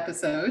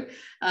episode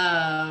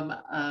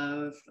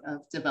of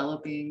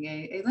developing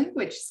a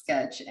language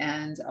sketch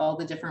and all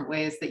the different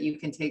ways that you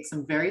can take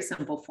some very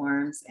simple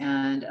forms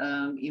and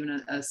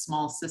even a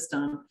small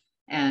system,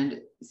 and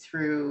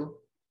through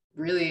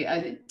really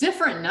a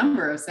different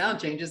number of sound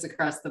changes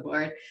across the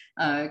board,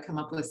 come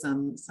up with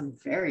some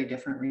very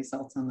different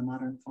results on the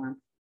modern form.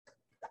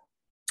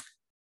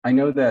 I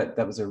know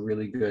that was a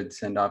really good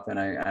send off, and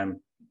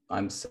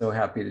I'm so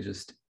happy to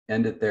just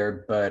end it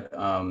there, but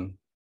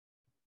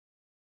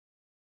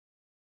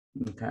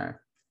okay.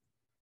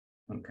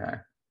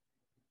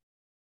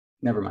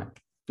 Never mind.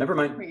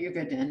 You're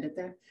good to end it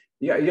there.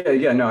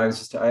 Yeah. No, I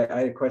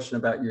had a question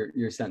about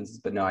your sentences,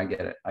 but no, I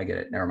get it.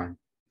 Never mind.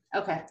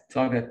 Okay. It's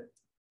all good.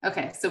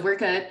 Okay, so we're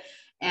good.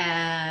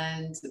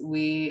 And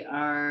we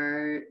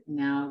are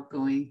now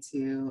going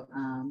to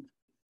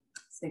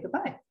say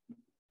goodbye.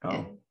 Oh,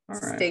 all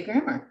right. Stay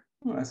grammar.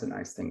 Well, that's a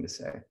nice thing to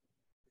say.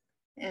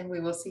 And we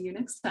will see you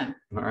next time.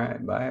 All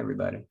right. Bye,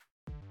 everybody.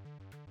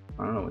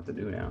 I don't know what to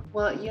do now.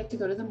 Well, you have to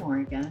go to the more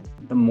again.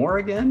 The more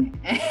again?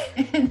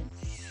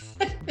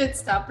 And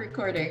stop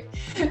recording.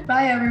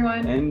 Bye,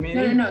 everyone. And me?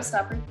 No,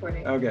 stop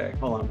recording. Okay,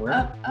 hold on. Where?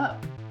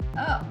 Up.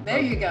 Oh, there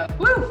you go.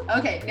 Woo!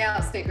 Okay, now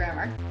stay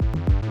grammar.